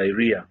rashes,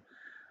 diarrhea,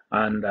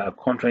 and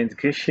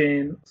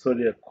contraindication,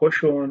 sorry, a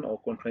caution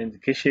or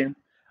contraindication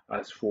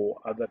as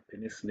for other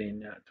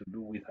penicillin to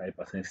do with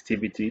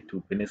hypersensitivity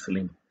to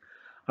penicillin.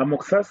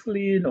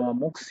 Amoxicillin or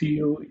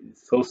amoxil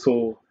is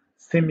also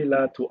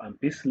similar to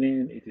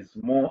ampicillin. It is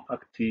more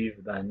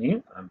active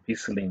than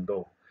ampicillin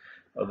though.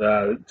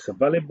 It's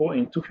available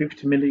in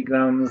 250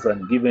 milligrams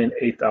and given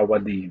 8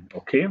 hourly.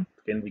 Okay,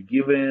 it can be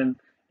given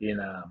in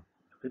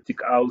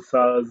peptic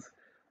ulcers.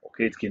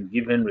 Okay, it can be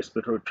given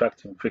respiratory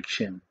tract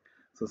infection.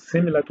 So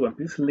similar to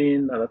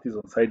ampicillin, that is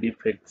on side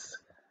effects.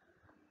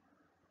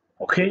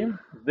 Okay,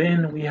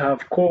 then we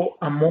have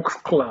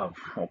co-amoxiclav.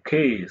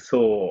 Okay,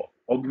 so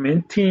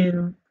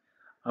augmentin,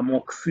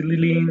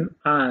 amoxicillin,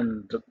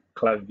 and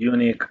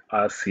clavulanic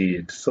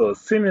acid. So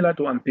similar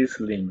to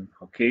ampicillin,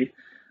 okay,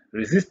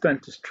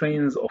 resistant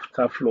strains of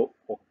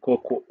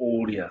Staphylococcus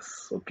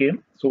aureus. Okay,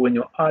 so when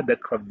you add the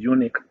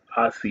clavulanic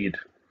acid,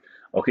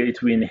 okay,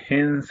 it will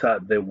enhance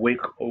the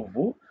work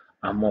of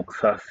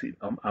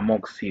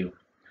amoxicillin.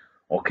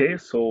 Okay,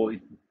 so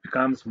it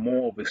becomes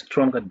more of a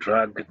stronger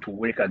drug to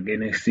work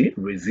against the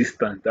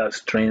resistant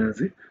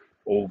strains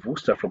of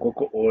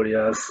Staphylococcus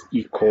aureus,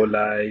 E.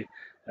 coli,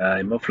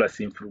 Haemophilus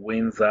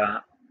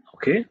influenza.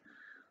 Okay,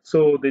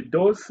 so the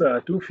dose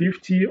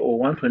 250 or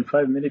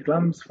 125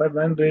 milligrams,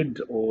 500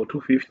 or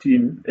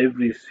 250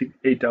 every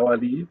 8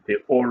 hourly per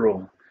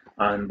oral,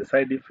 and the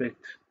side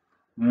effect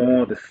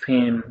more the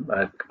same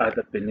like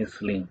other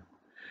penicillin.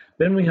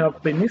 Then we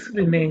have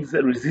penicillinase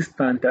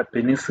resistant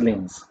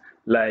penicillins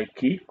like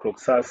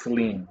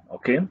cloxacillin,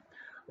 okay,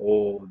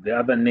 or the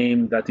other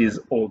name that is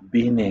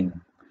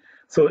obinin.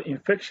 So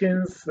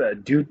infections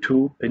due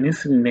to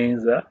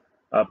penicillinase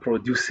are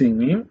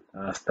producing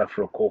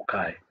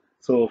staphylococci.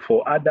 So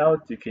for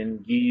adults, you can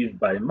give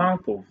by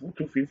mouth of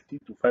 250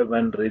 to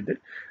 500,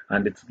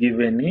 and it's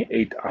given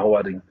 8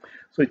 hourly.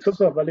 So it's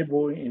also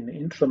available in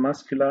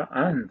intramuscular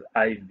and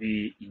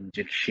IV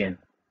injection.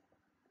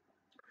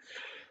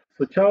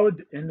 So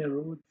child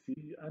enrolled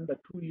under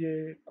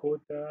 2-year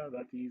quota,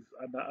 that is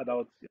other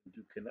adults,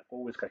 you can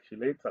always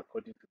calculate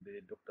according to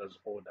the doctor's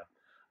order.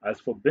 As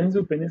for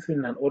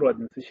benzodiazepine and oral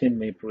administration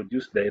may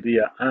produce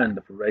diarrhea and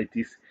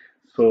pruritus,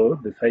 so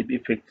the side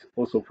effect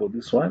also for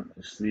this one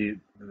is the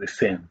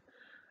same.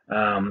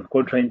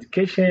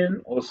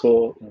 Contraindication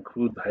also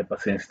include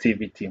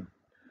hypersensitivity.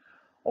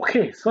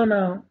 Okay, so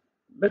now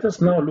let us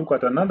now look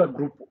at another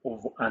group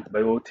of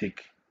antibiotic.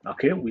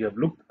 Okay, we have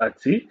looked at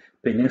the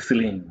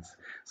penicillins.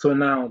 So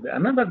now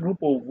another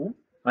group of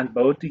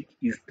antibiotic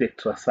is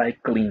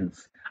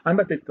tetracyclines.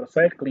 Under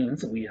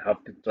tetracyclines, we have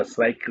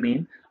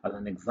tetracycline as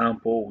an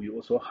example. We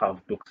also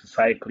have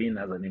doxycycline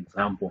as an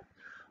example.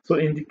 So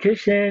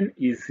indication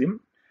is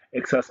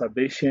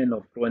exacerbation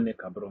of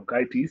chronic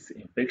bronchitis,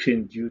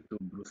 infection due to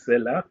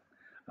brucella,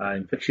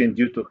 infection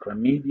due to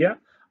chlamydia,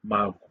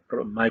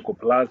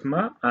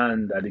 mycoplasma,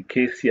 and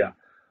rickettsia,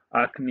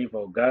 acne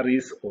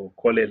vulgaris, or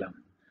cholera.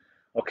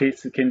 Okay,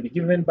 so it can be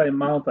given by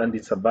mouth and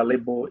it's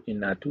available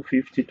in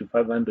 250 to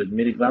 500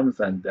 milligrams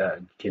and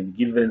can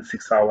be given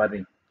 6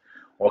 hours.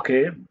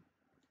 Okay,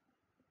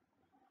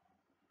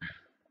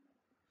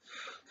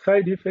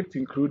 side effects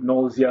include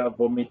nausea,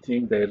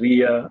 vomiting,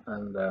 diarrhea,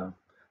 and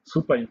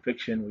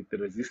superinfection with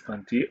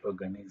resistant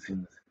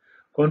organisms.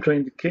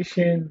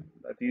 Contraindication,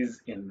 that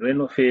is in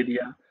renal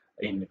failure,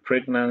 in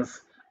pregnancy,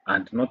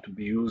 and not to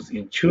be used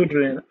in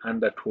children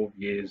under 12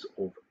 years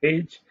of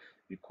age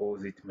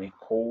because it may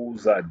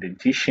cause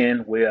dentition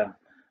where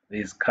there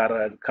is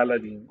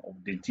coloring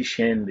of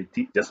dentition, the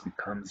teeth just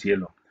becomes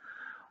yellow.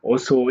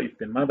 Also, if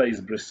the mother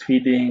is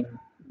breastfeeding,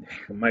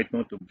 you might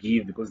not to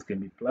give because it can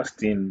be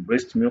placed in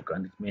breast milk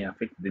and it may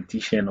affect the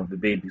dentition of the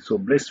baby. So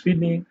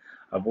breastfeeding,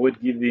 avoid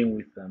giving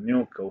with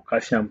milk or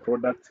calcium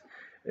product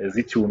as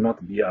it will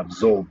not be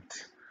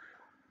absorbed.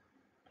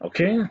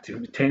 Okay,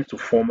 it tends to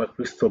form a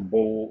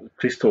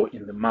crystal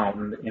in the mouth,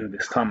 in the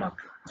stomach.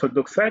 So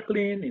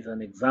doxycycline is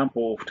an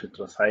example of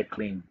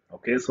tetracycline.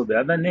 Okay, so the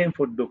other name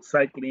for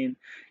doxycycline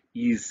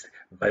is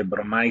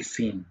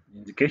vibramycin.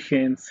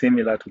 Indication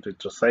similar to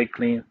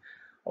tetracycline.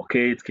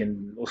 Okay, it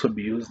can also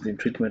be used in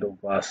treatment of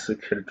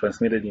sexually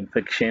transmitted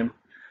infection.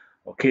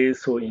 Okay,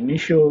 so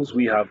initials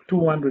we have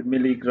 200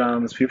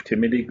 milligrams, 50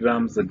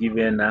 milligrams are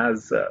given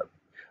as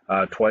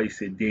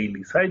twice a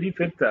daily. Side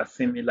effects are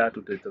similar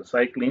to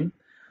tetracycline.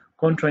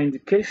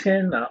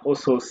 Contraindication are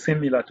also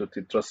similar to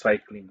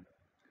tetracycline.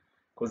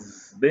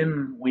 Because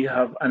then we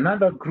have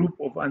another group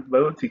of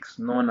antibiotics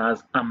known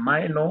as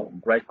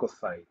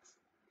aminoglycosides.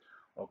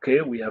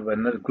 Okay, we have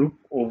another group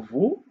of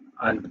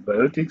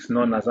antibiotics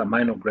known as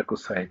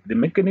aminoglycosides. The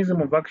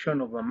mechanism of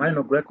action of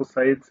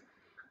aminoglycosides,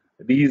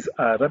 these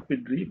are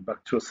rapidly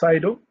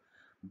bactericidal.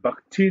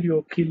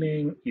 Bacterial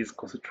killing is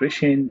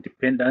concentration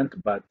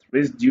dependent, but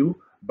residue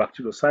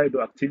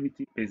bactericidal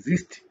activity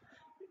persists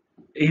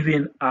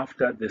even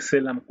after the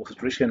serum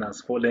concentration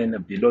has fallen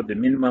below the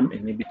minimum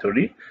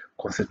inhibitory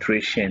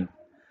concentration.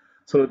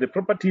 So the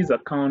properties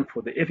account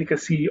for the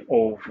efficacy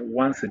of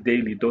once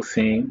daily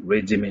dosing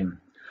regimen.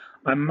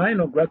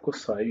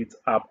 Aminoglycosides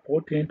are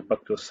potent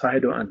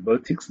bactericidal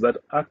antibiotics that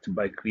act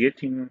by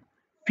creating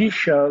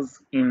fissures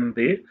in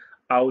the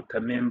outer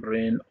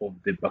membrane of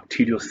the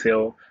bacterial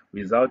cell,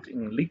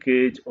 resulting in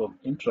leakage of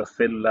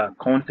intracellular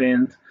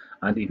content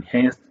and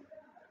enhanced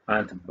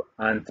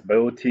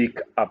antibiotic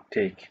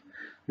uptake.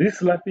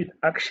 This rapid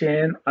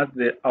action at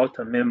the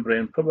outer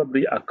membrane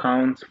probably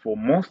accounts for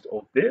most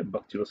of the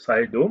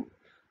bactericidal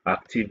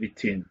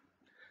activity.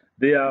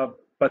 They are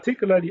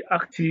particularly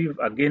active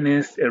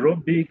against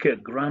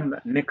aerobic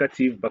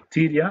gram-negative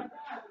bacteria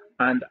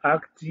and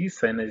active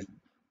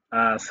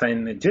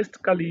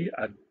synergistically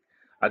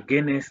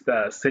against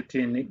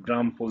certain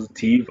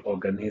gram-positive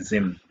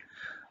organisms.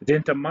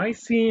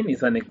 Gentamicin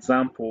is an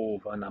example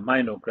of an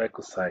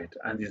aminoglycoside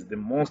and is the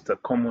most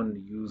commonly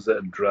used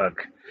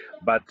drug,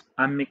 but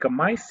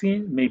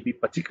amikamycin may be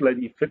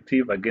particularly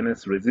effective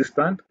against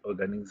resistant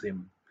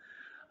organisms.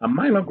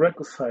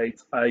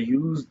 Aminoglycosides are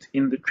used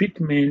in the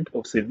treatment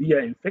of severe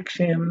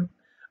infection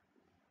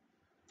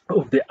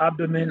of the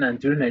abdomen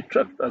and urinary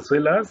tract, as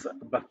well as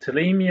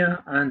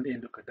bacteremia and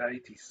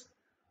endocarditis.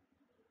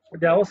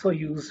 They are also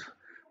used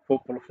for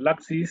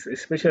prophylaxis,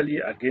 especially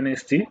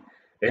against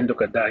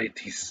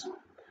endocarditis.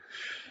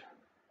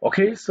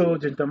 Okay, so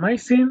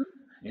gentamicin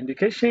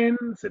indication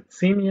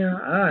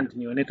septicemia and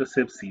neonatal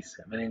sepsis,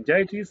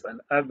 meningitis,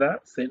 and other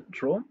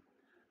central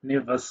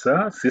nervous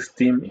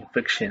system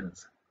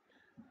infections.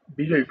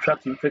 Biliary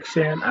tract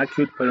infection,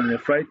 acute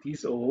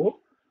pyelonephritis or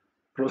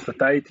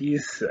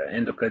prostatitis,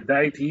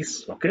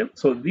 endocarditis. Okay,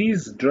 so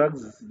these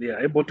drugs, they are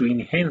able to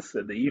enhance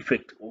the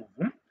effect of,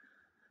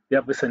 they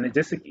have a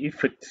synergistic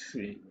effect.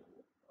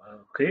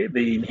 Okay,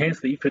 they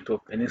enhance the effect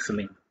of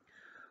penicillin.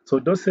 So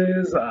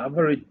doses are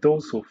average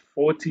dose of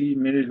 40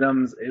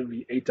 milligrams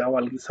every 8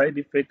 hours. Side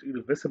effect: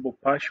 irreversible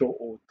partial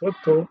or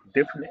total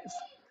deafness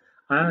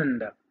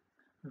and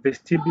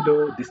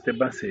vestibular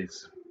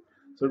disturbances.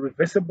 So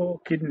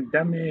reversible kidney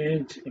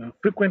damage,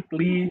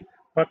 infrequently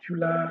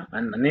papular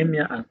and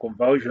anemia and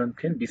convulsion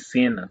can be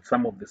seen as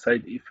some of the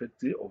side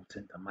effects of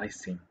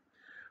gentamicin.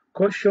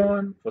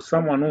 Caution for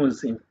someone who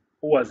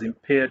has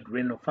impaired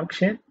renal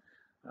function,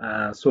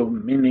 so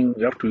meaning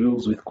you have to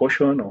use with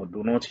caution or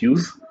do not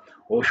use,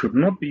 or should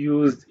not be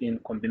used in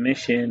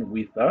combination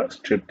with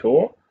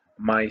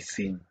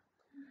streptomycin.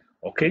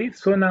 Okay,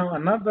 so now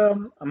another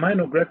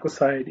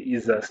aminoglycoside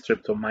is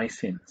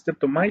streptomycin.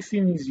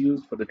 Streptomycin is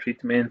used for the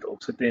treatment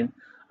of certain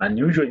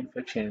unusual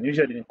infections,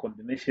 usually in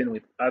combination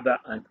with other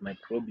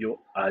antimicrobial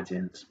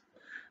agents.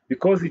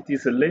 Because it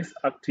is less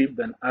active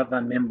than other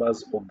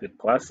members of the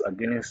class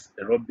against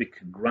aerobic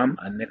gram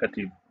and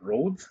negative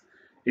roads,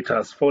 it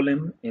has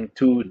fallen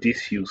into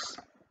disuse.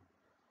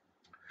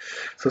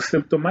 So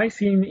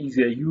streptomycin is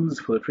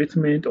used for the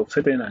treatment of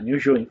certain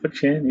unusual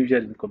infections,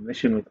 usually in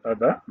combination with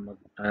other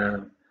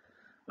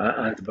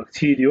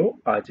antibacterial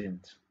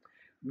agents.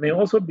 May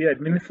also be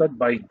administered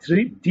by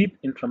deep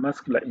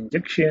intramuscular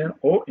injection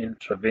or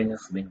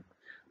intravenously.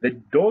 The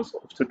dose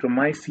of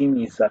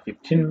streptomycin is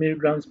 15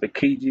 milligrams per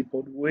kg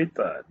body weight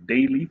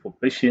daily for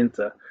patients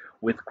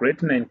with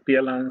creatinine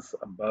clearance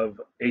above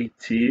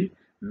 80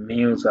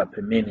 mL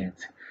per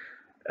minute.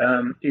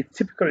 It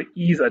typically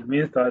is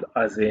administered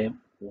as a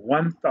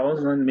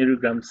 1000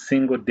 milligrams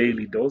single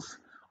daily dose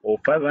or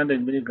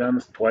 500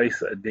 milligrams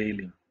twice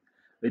daily.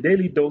 The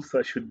daily dose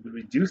should be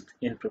reduced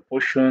in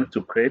proportion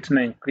to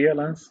creatinine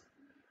clearance.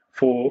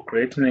 For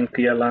creatinine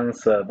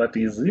clearance, that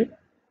is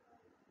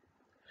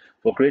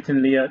for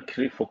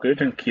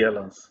creatinine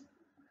clearance,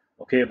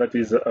 okay, that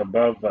is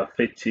above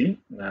 30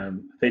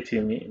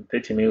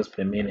 mL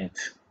per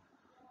minute.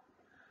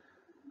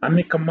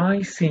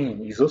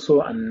 Amikamycin is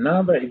also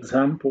another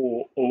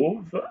example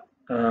of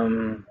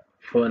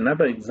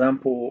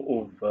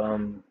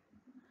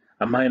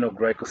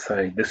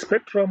aminoglycoside. The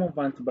spectrum of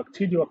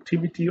antibacterial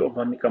activity of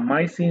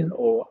amikamycin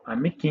or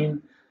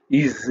amikin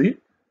is the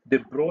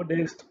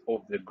broadest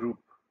of the group.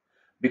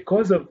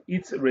 Because of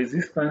its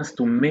resistance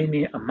to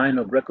many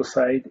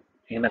aminoglycoside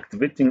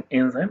inactivating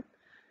enzymes,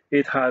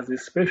 it has a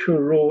special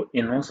role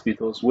in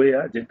hospitals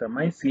where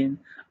gentamicin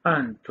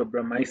and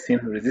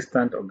tobramycin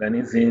resistant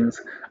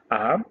organisms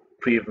are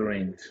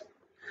prevalent.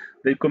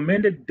 The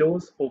recommended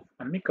dose of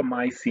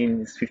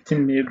amikamycin is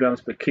 15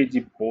 milligrams per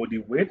kg body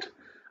weight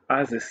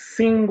as a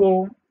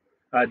single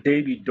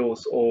daily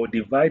dose or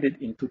divided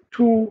into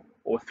 2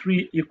 or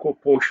 3 equal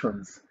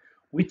portions,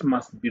 which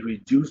must be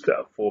reduced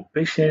for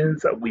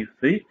patients with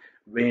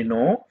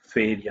renal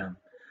failure.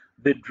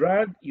 The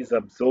drug is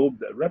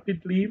absorbed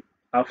rapidly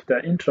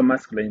after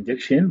intramuscular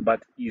injection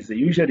but is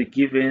usually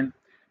given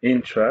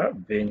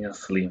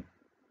intravenously.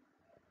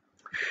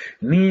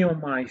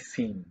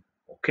 Neomycin.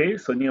 Okay,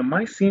 so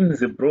neomycin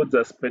is a broad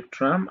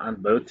spectrum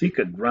antibiotic,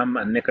 a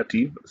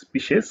gram-negative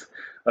species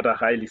that are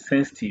highly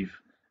sensitive,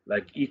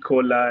 like E.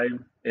 coli,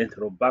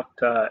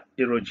 Enterobacter,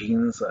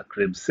 aerogenes,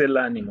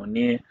 Klebsiella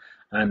pneumoniae,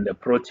 and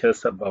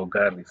Proteus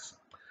vulgaris.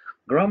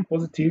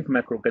 Gram-positive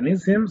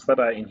microorganisms that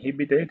are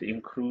inhibited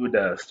include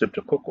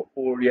Streptococcus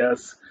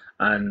aureus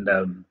and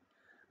that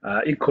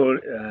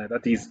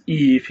is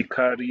E.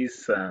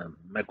 ficaris,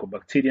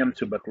 Mycobacterium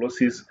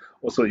tuberculosis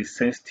also is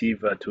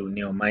sensitive to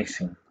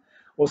neomycin.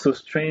 Also,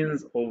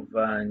 strains of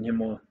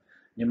Pneumonia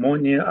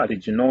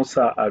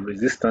aeruginosa are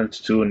resistant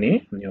to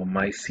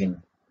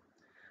neomycin.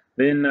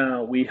 Then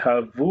we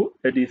have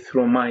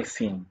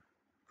erythromycin.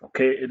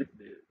 Okay,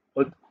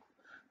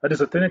 that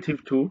is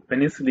alternative to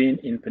penicillin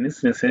in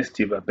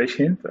penicillin-sensitive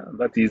patient,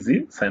 that is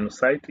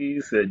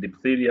sinusitis,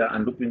 diphtheria,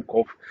 and whooping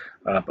cough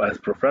as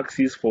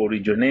prophylaxis for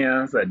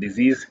Legionnaires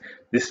disease.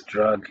 This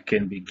drug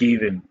can be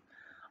given.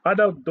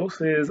 Adult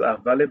doses are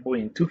available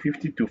in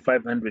 250 to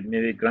 500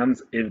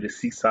 milligrams every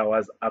 6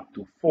 hours, up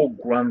to 4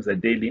 grams a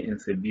daily in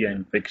severe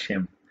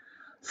infection.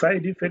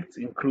 Side effects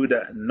include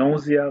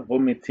nausea,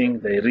 vomiting,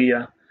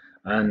 diarrhea,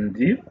 and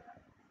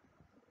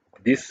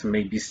this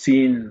may be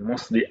seen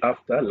mostly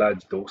after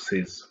large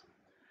doses.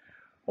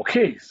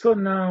 Okay, so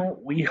now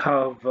we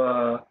have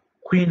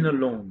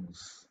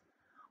quinolones.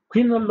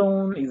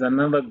 Quinolone is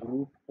another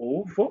group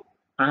of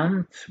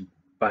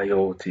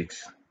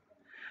antibiotics.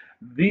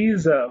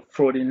 These are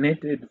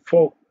fluorinated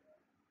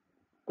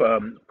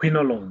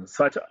quinolones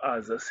such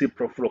as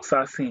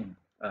ciprofloxacin,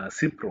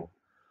 Cipro,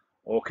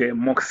 okay,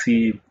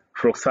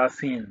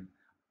 moxifloxacin,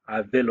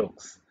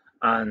 Avelox,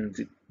 and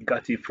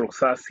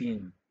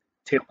gatifloxacin,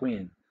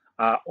 Tequin,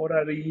 are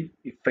orally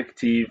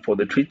effective for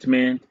the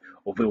treatment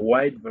of a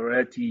wide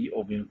variety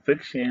of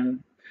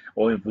infection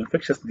or of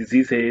infectious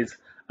diseases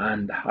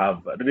and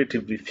have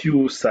relatively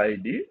few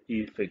side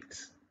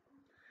effects.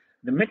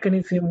 The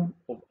mechanism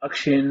of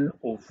action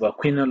of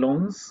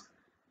quinolones,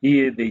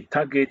 here they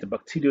target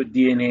bacterial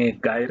DNA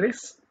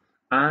gyrase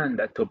and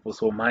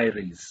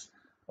topoisomerase.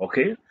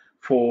 Okay,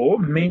 for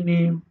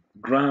many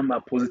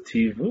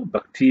gram-positive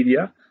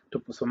bacteria,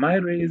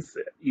 topoisomerase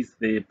is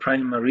the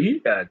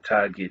primary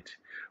target.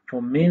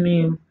 For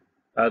many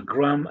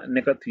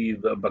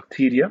gram-negative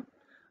bacteria,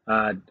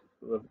 uh,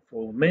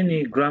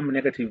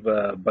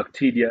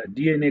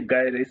 DNA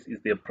gyrase is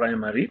the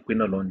primary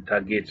quinolone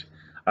target,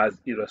 as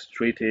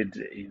illustrated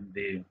in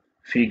the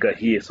figure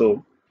here.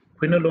 So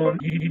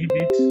quinolone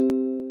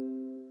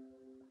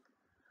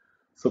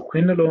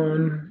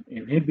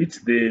inhibits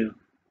the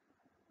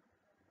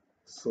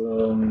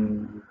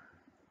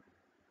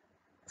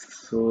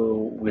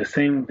so we're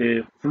saying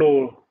the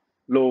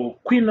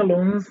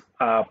fluoroquinolones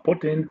are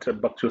potent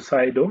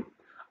bactericidal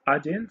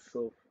agents.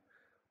 So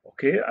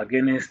okay,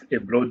 against a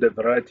broad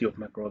variety of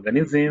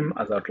microorganisms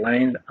as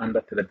outlined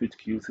under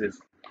therapeutic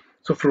uses.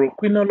 So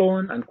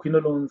fluoroquinolone and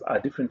quinolones are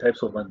different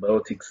types of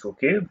antibiotics,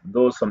 okay,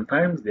 though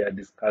sometimes they are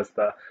discussed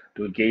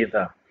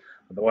together.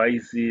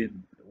 Otherwise,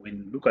 when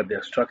you look at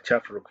their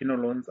structure,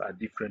 fluoroquinolones are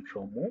different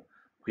from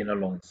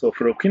quinolones. So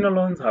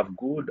fluoroquinolones have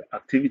good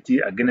activity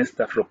against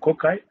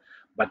staphylococci,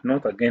 but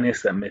not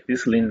against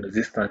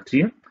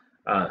methicillin-resistant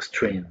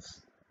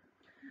strains.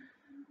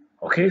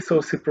 Okay, so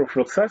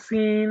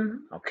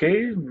ciprofloxacin,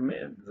 okay,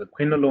 the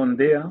quinolone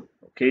there,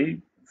 okay,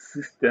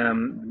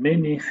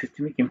 many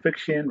systemic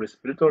infection,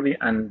 respiratory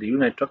and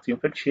urinary tract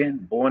infection,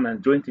 bone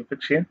and joint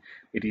infection,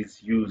 it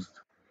is used.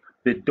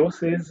 The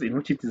doses in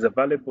which it is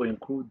available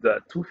include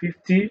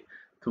 250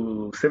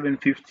 to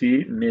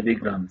 750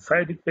 milligrams.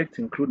 Side effects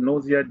include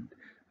nausea,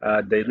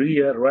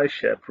 diarrhea,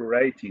 rash,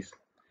 pruritus.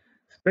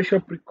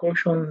 Special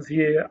precautions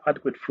here,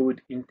 adequate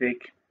food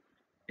intake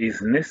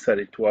is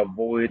necessary to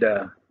avoid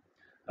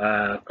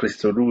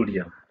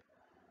Crystoruria.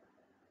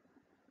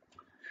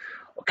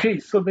 Okay,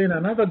 so then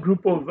another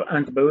group of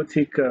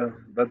antibiotic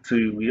that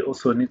we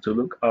also need to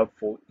look out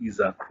for is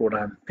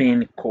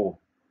chloramphenicol.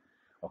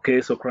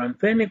 Okay, so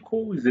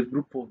chloramphenicol is a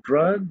group of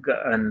drug,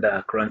 and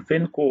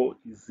chloramphenicol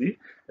is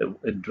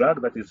a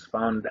drug that is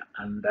found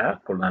under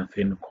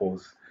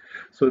chloramphenicals.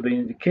 So the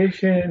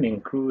indication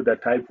include a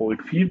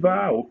typhoid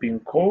fever,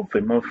 whooping cough,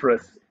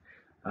 Haemophilus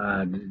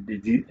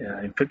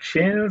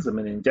infections,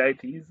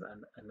 meningitis,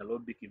 and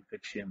anaerobic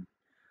infection.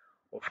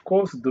 Of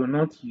course, do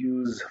not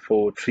use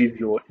for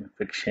trivial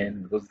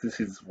infection because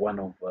this is one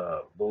of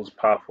those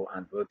powerful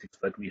antibiotics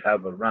that we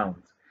have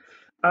around.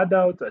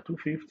 Adult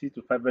 250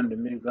 to 500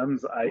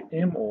 milligrams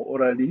IM or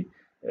orally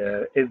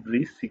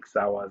every 6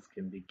 hours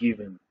can be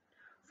given.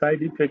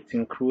 Side effects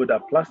include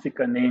aplastic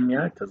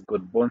anemia, it has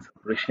got bone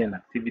separation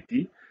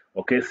activity,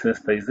 okay,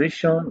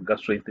 sensitization,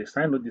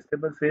 gastrointestinal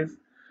disturbances.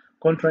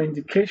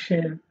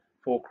 Contraindication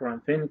for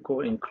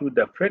chloramphenicol include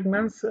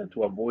pregnancy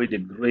to avoid a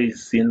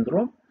Graves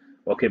syndrome,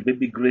 okay,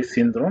 baby Graves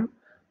syndrome,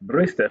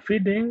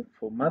 breastfeeding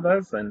for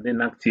mothers, and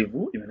then active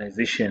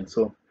immunization.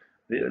 So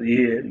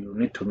here you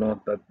need to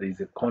note that there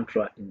is a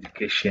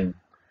contraindication.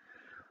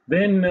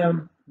 Then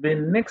the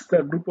next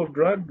group of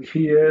drugs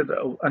here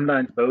under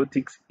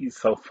antibiotics is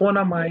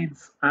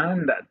sulfonamides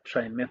and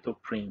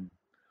trimethoprim.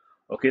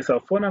 Okay,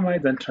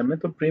 sulfonamides and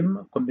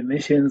trimethoprim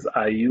combinations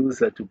are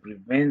used to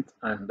prevent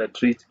and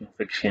treat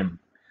infection.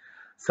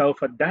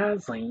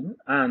 Sulfadiazine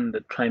and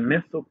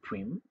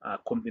trimethoprim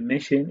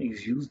combination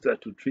is used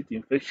to treat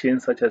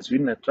infections such as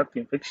urinary tract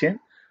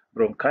infection,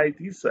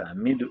 bronchitis,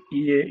 middle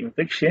ear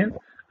infection,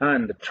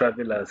 and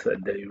traveler's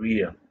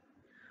diarrhea.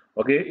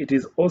 Okay, it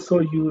is also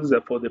used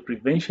for the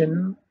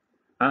prevention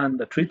and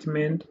the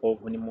treatment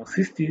of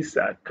pneumocystis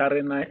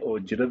carinii or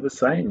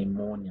cerevisiae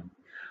pneumonia.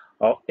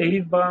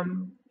 However,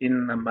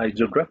 in my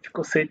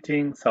geographical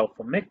setting,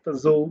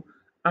 sulfametazole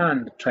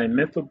and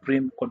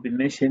trimethoprim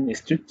combination is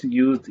strictly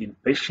used in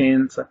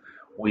patients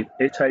with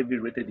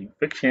HIV-related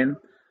infection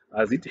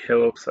as it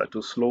helps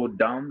to slow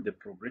down the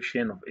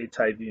progression of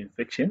HIV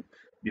infection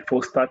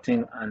before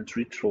starting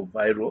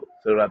antiretroviral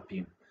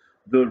therapy.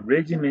 The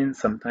regimens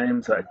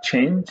sometimes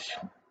change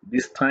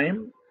this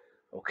time.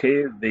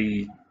 Okay,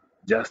 they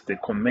just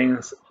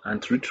commence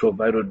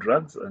antiretroviral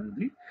drugs and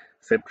the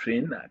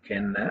Septrin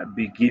can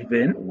be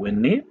given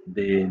when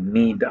the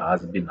need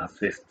has been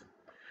assessed.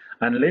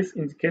 Unless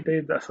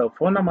indicated,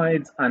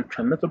 sulfonamides and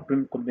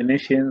trimethoprim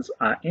combinations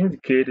are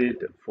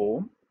indicated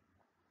for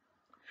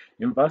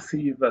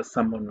invasive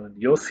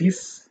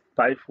salmonellosis,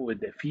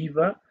 typhoid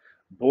fever,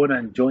 bone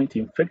and joint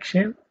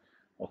infection,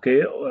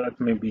 okay, or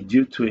that may be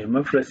due to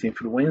Haemophilus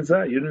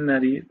influenza,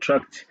 urinary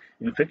tract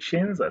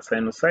infections,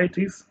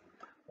 sinusitis,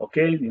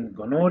 okay, in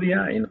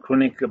gonorrhea, in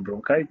chronic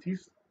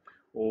bronchitis,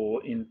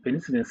 or in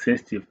penicillin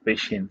sensitive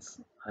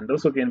patients, and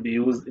also can be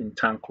used in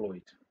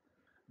chancroid.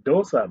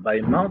 Dose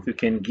by mouth, you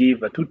can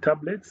give 2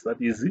 tablets,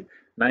 that is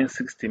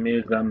 960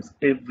 milligrams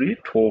every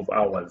 12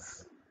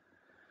 hours.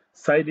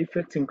 Side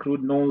effects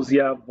include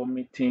nausea,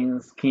 vomiting,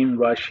 skin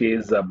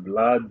rashes,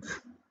 blood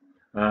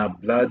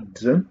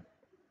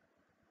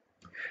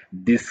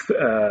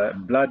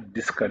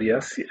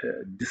dyscrasia,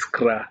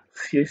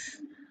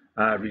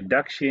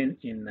 reduction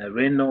in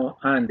renal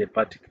and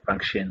hepatic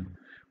function.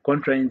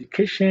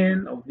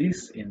 Contraindication of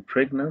this in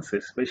pregnancy,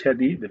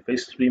 especially the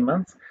first 3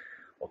 months.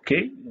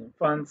 Okay,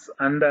 infants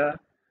under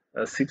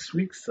 6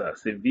 weeks,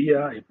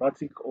 severe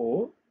hepatic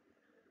or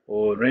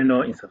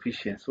renal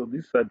insufficiency. So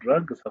these are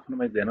drugs,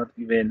 sulfonamides, they are not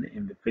given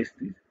in the first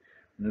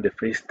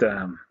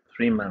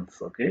 3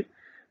 months. Okay,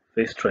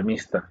 first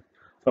trimester.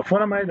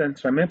 Sulfonamide and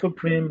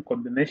trimethoprim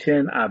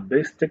combination are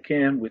best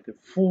taken with a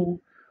full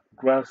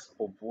glass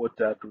of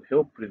water to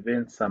help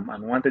prevent some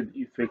unwanted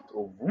effect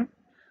of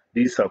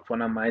these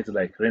sulfonamides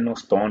like renal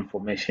stone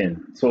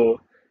formation.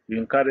 So you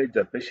encourage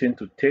the patient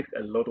to take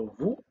a lot of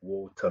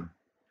water.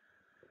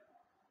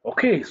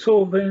 Okay,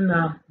 so then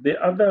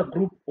the other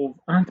group of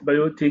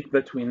antibiotic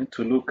that we need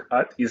to look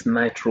at is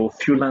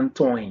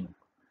nitrofurantoin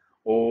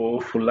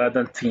or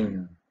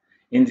fludarabine.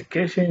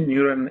 Indication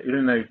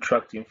urinary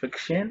tract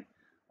infection.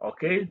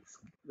 Okay, it's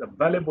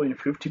available in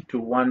 50 to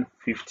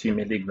 150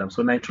 milligrams.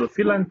 So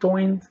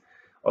nitrofurantoin,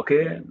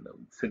 okay,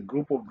 it's a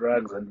group of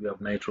drugs, and we have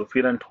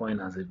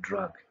nitrofurantoin as a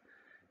drug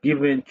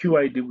given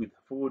QID with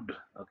food.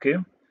 Okay,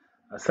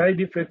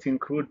 side effects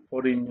include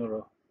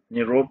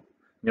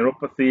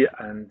polyneuropathy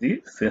and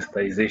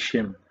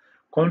desensitization.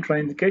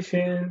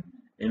 Contraindication,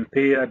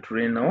 impaired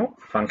renal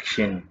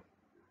function.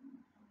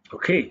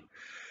 Okay,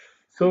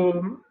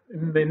 so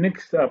in the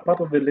next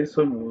part of the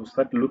lesson, we'll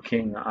start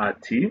looking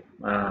at,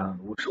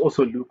 we'll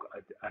also look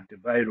at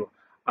antiviral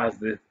as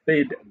the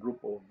third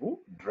group of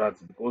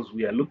drugs, because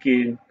we are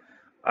looking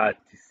at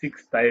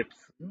 6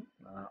 types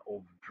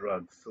of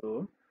drugs.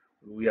 So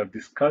we have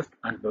discussed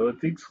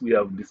antibiotics, we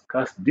have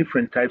discussed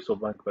different types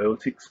of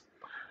antibiotics,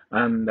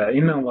 and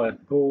in our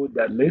board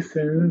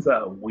lessons,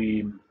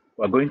 we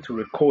are going to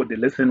record the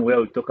lesson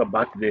where we talk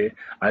about the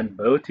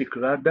antibiotic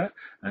radar,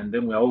 and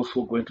then we're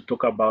also going to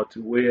talk about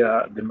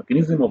where the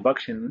mechanism of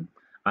action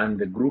and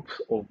the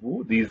groups of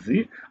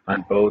these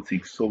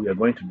antibiotics. So we are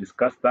going to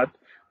discuss that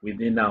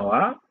within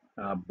our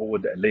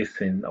board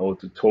lesson or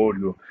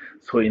tutorial.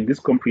 So in this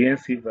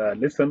comprehensive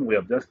lesson, we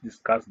have just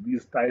discussed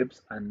these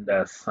types and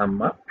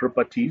some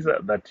properties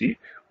that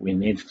we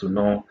need to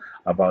know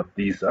about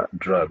these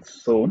drugs.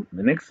 So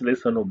the next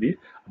lesson will be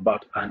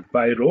about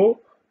antiviral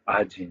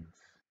agents.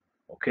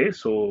 Okay,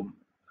 so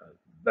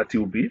that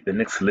will be the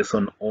next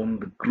lesson on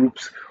the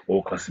groups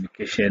or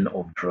classification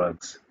of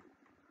drugs.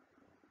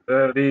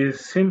 The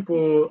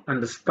simple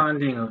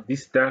understanding of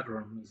this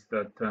diagram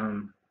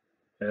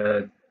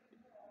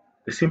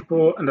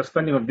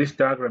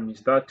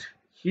is that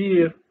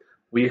here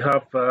we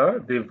have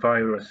the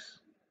virus.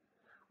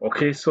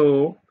 Okay,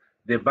 so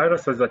the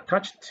virus is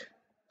attached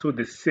to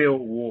the cell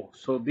wall.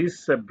 So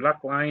this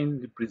black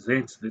line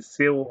represents the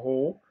cell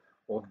wall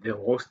of the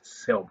host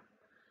cell.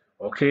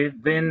 Okay,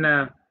 then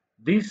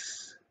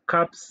this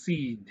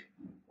capsid,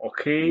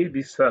 okay,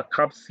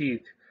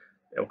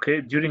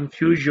 okay, during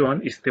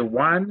fusion is the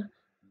one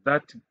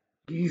that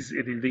is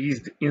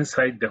released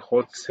inside the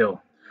host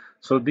cell.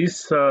 So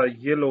this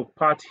yellow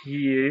part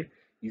here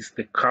is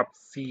the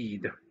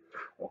capsid.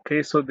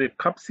 Okay, so the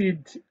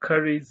capsid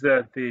carries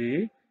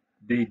the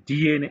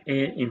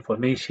DNA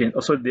information,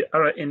 also the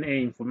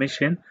RNA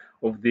information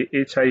of the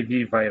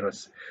HIV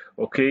virus.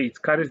 Okay,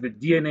 it carries the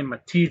DNA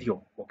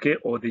material, okay,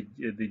 or the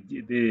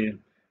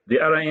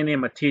RNA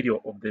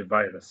material of the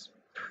virus.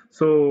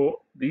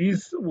 So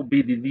these will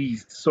be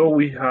released. So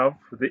we have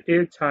the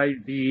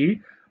HIV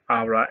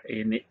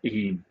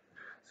RNA.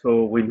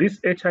 So when this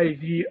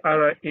HIV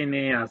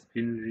RNA has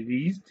been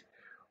released,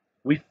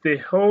 with the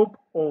help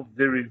of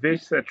the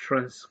reverse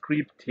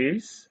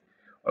transcriptase,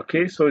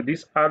 okay, so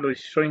this arrow is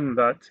showing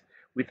that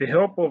with the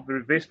help of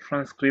reverse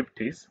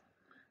transcriptase,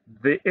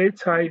 the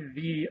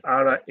HIV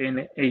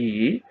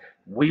RNA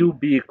will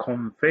be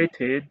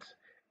converted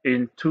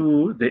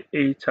into the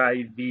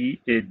HIV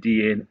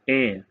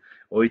DNA,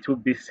 or it will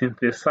be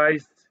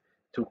synthesized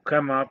to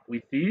come up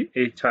with the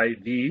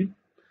HIV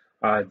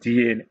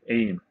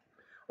DNA.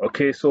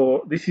 Okay,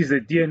 so this is a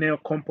DNA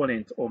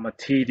component or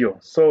material.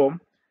 So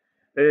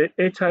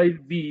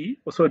HIV,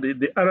 so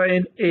the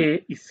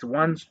RNA is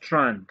one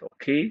strand,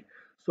 okay?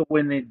 So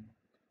when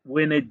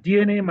a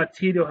DNA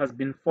material has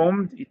been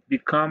formed, it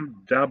becomes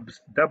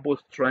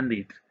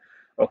double-stranded,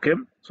 okay?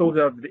 So we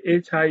have the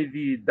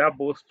HIV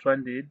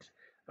double-stranded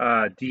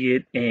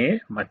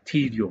DNA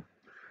material.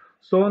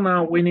 So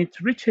now when it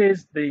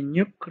reaches the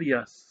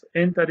nucleus,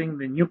 entering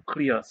the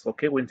nucleus,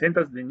 okay, when it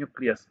enters the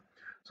nucleus,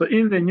 so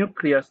in the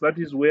nucleus, that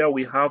is where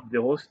we have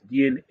the host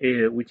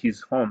DNA, which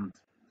is formed.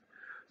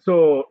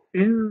 So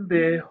in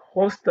the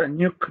host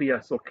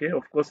nucleus, okay,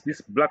 of course,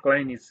 this black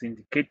line is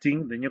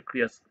indicating the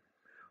nucleus.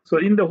 So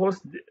in the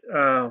host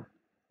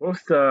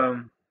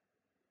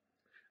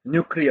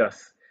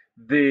nucleus,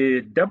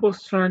 the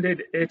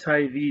double-stranded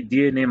HIV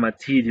DNA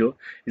material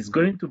is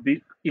going to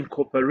be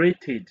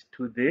incorporated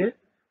to the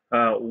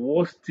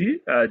host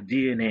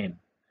DNA,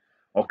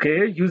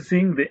 okay,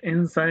 using the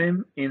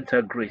enzyme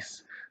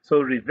integrase. So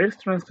reverse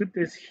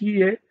transcriptase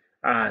here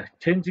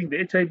changing the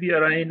HIV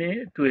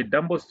RNA to a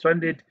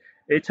double-stranded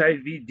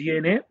HIV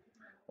DNA.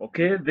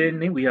 Okay,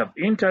 then we have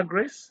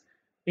integrase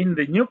in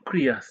the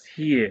nucleus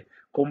here,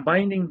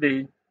 combining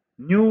the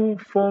new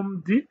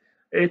formed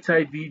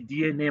HIV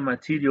DNA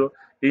material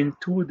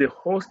into the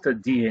host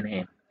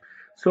DNA.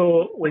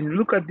 So when you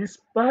look at this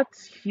part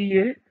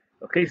here,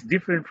 okay, it's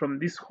different from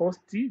this host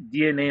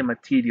DNA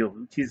material,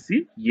 which is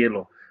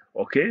yellow,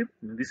 okay,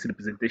 in this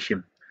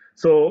representation.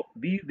 So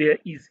there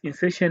is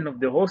insertion of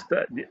the host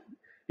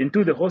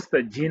into the host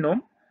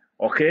genome,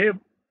 okay,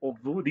 of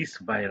this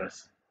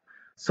virus.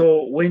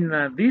 So when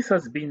this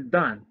has been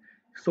done,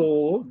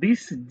 so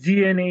this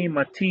DNA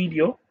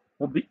material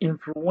will be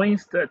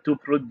influenced to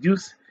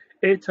produce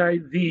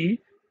HIV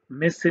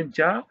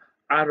messenger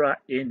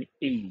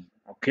RNA,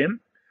 okay?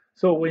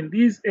 So when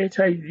these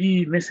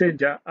HIV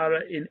messenger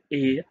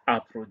RNA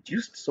are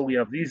produced, so we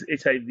have these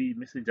HIV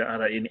messenger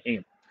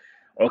RNA,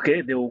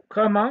 okay, they will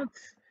come out,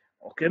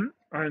 okay,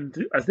 and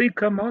as they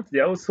come out,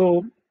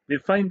 they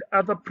find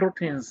other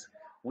proteins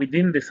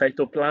within the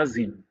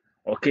cytoplasm,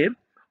 okay,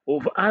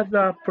 of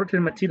other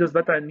protein materials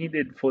that are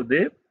needed for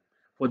the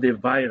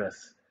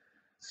virus.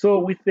 So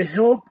with the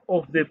help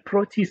of the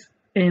protease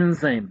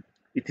enzyme,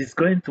 it is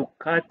going to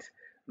cut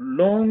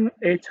long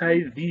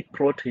HIV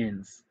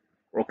proteins,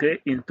 okay,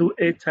 into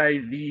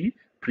HIV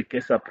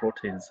precursor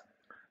proteins.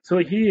 So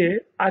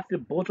here at the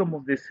bottom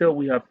of the cell,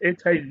 we have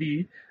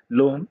HIV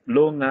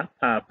longer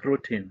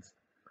proteins,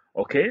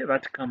 okay,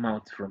 that come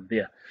out from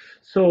there.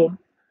 So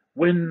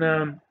when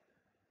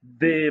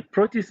the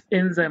protease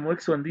enzyme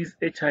works on these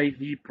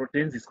HIV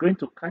proteins, it's going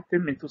to cut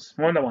them into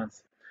smaller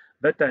ones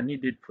that are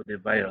needed for the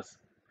virus.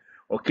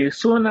 Okay,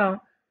 so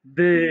now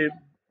the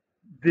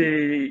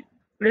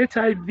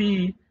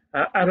HIV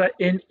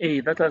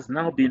RNA that has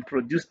now been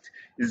produced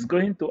is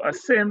going to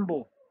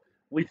assemble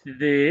with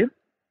the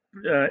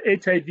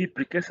HIV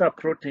precursor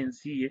proteins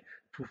here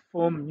to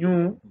form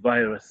new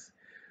virus.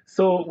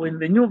 So when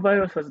the new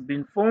virus has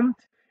been formed,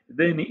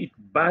 then it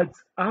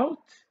buds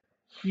out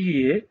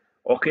here,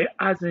 okay,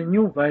 as a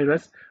new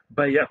virus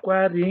by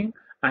acquiring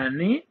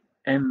an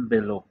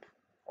envelope.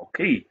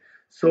 Okay,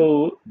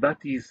 so that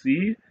is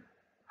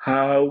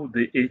how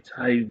the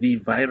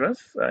HIV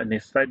virus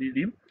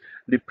necessarily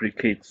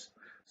replicates.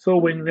 So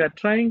when we are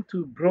trying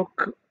to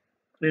block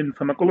in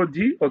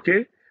pharmacology,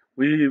 okay,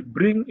 we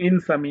bring in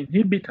some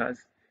inhibitors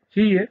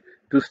here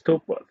to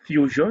stop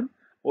fusion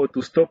or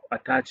to stop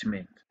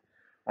attachment,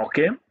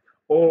 okay?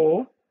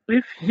 Or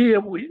if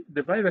here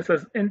the virus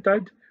has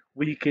entered,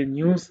 we can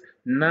use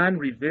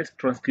non-reverse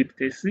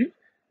transcriptase,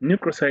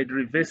 nucleoside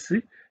reverse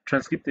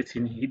transcriptase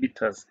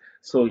inhibitors.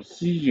 So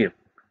here,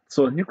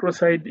 so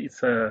nucleoside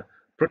is a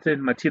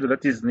protein material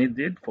that is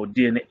needed for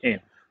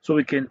DNA. So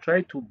we can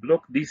try to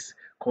block this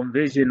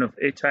conversion of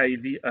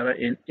HIV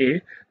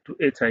RNA to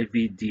HIV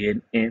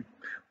DNA.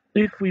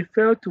 If we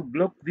fail to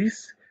block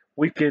this,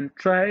 we can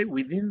try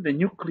within the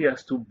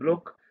nucleus to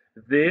block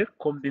the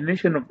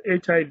combination of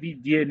HIV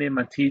DNA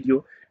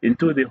material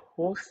into the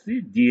host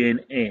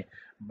DNA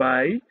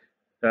by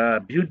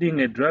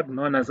building a drug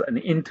known as an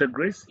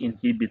integrase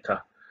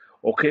inhibitor.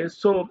 Okay,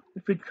 so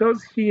if it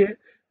fails here,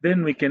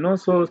 then we can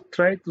also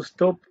try to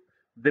stop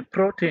the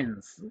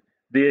proteins,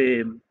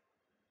 the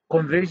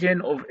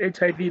conversion of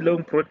HIV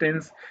long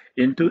proteins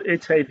into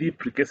HIV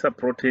precursor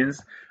proteins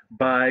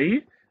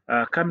by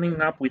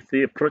coming up with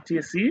a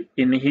protease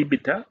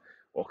inhibitor,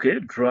 okay,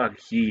 drug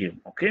here,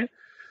 okay.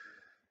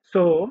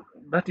 So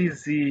that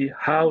is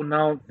how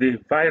now the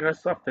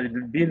virus, after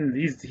being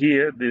released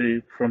here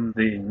from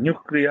the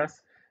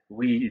nucleus,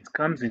 it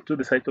comes into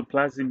the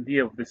cytoplasm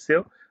here of the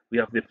cell. We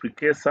have the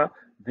precursor,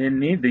 then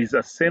there is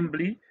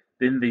assembly,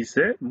 then there is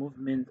a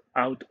movement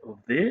out of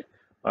the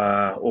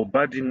or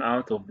budding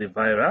out of the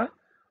virus.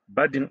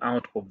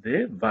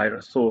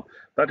 So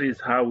that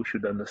is how we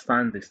should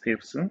understand the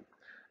steps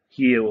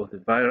here of the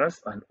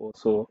virus and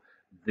also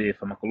the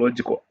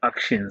pharmacological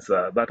actions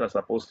that are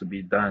supposed to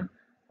be done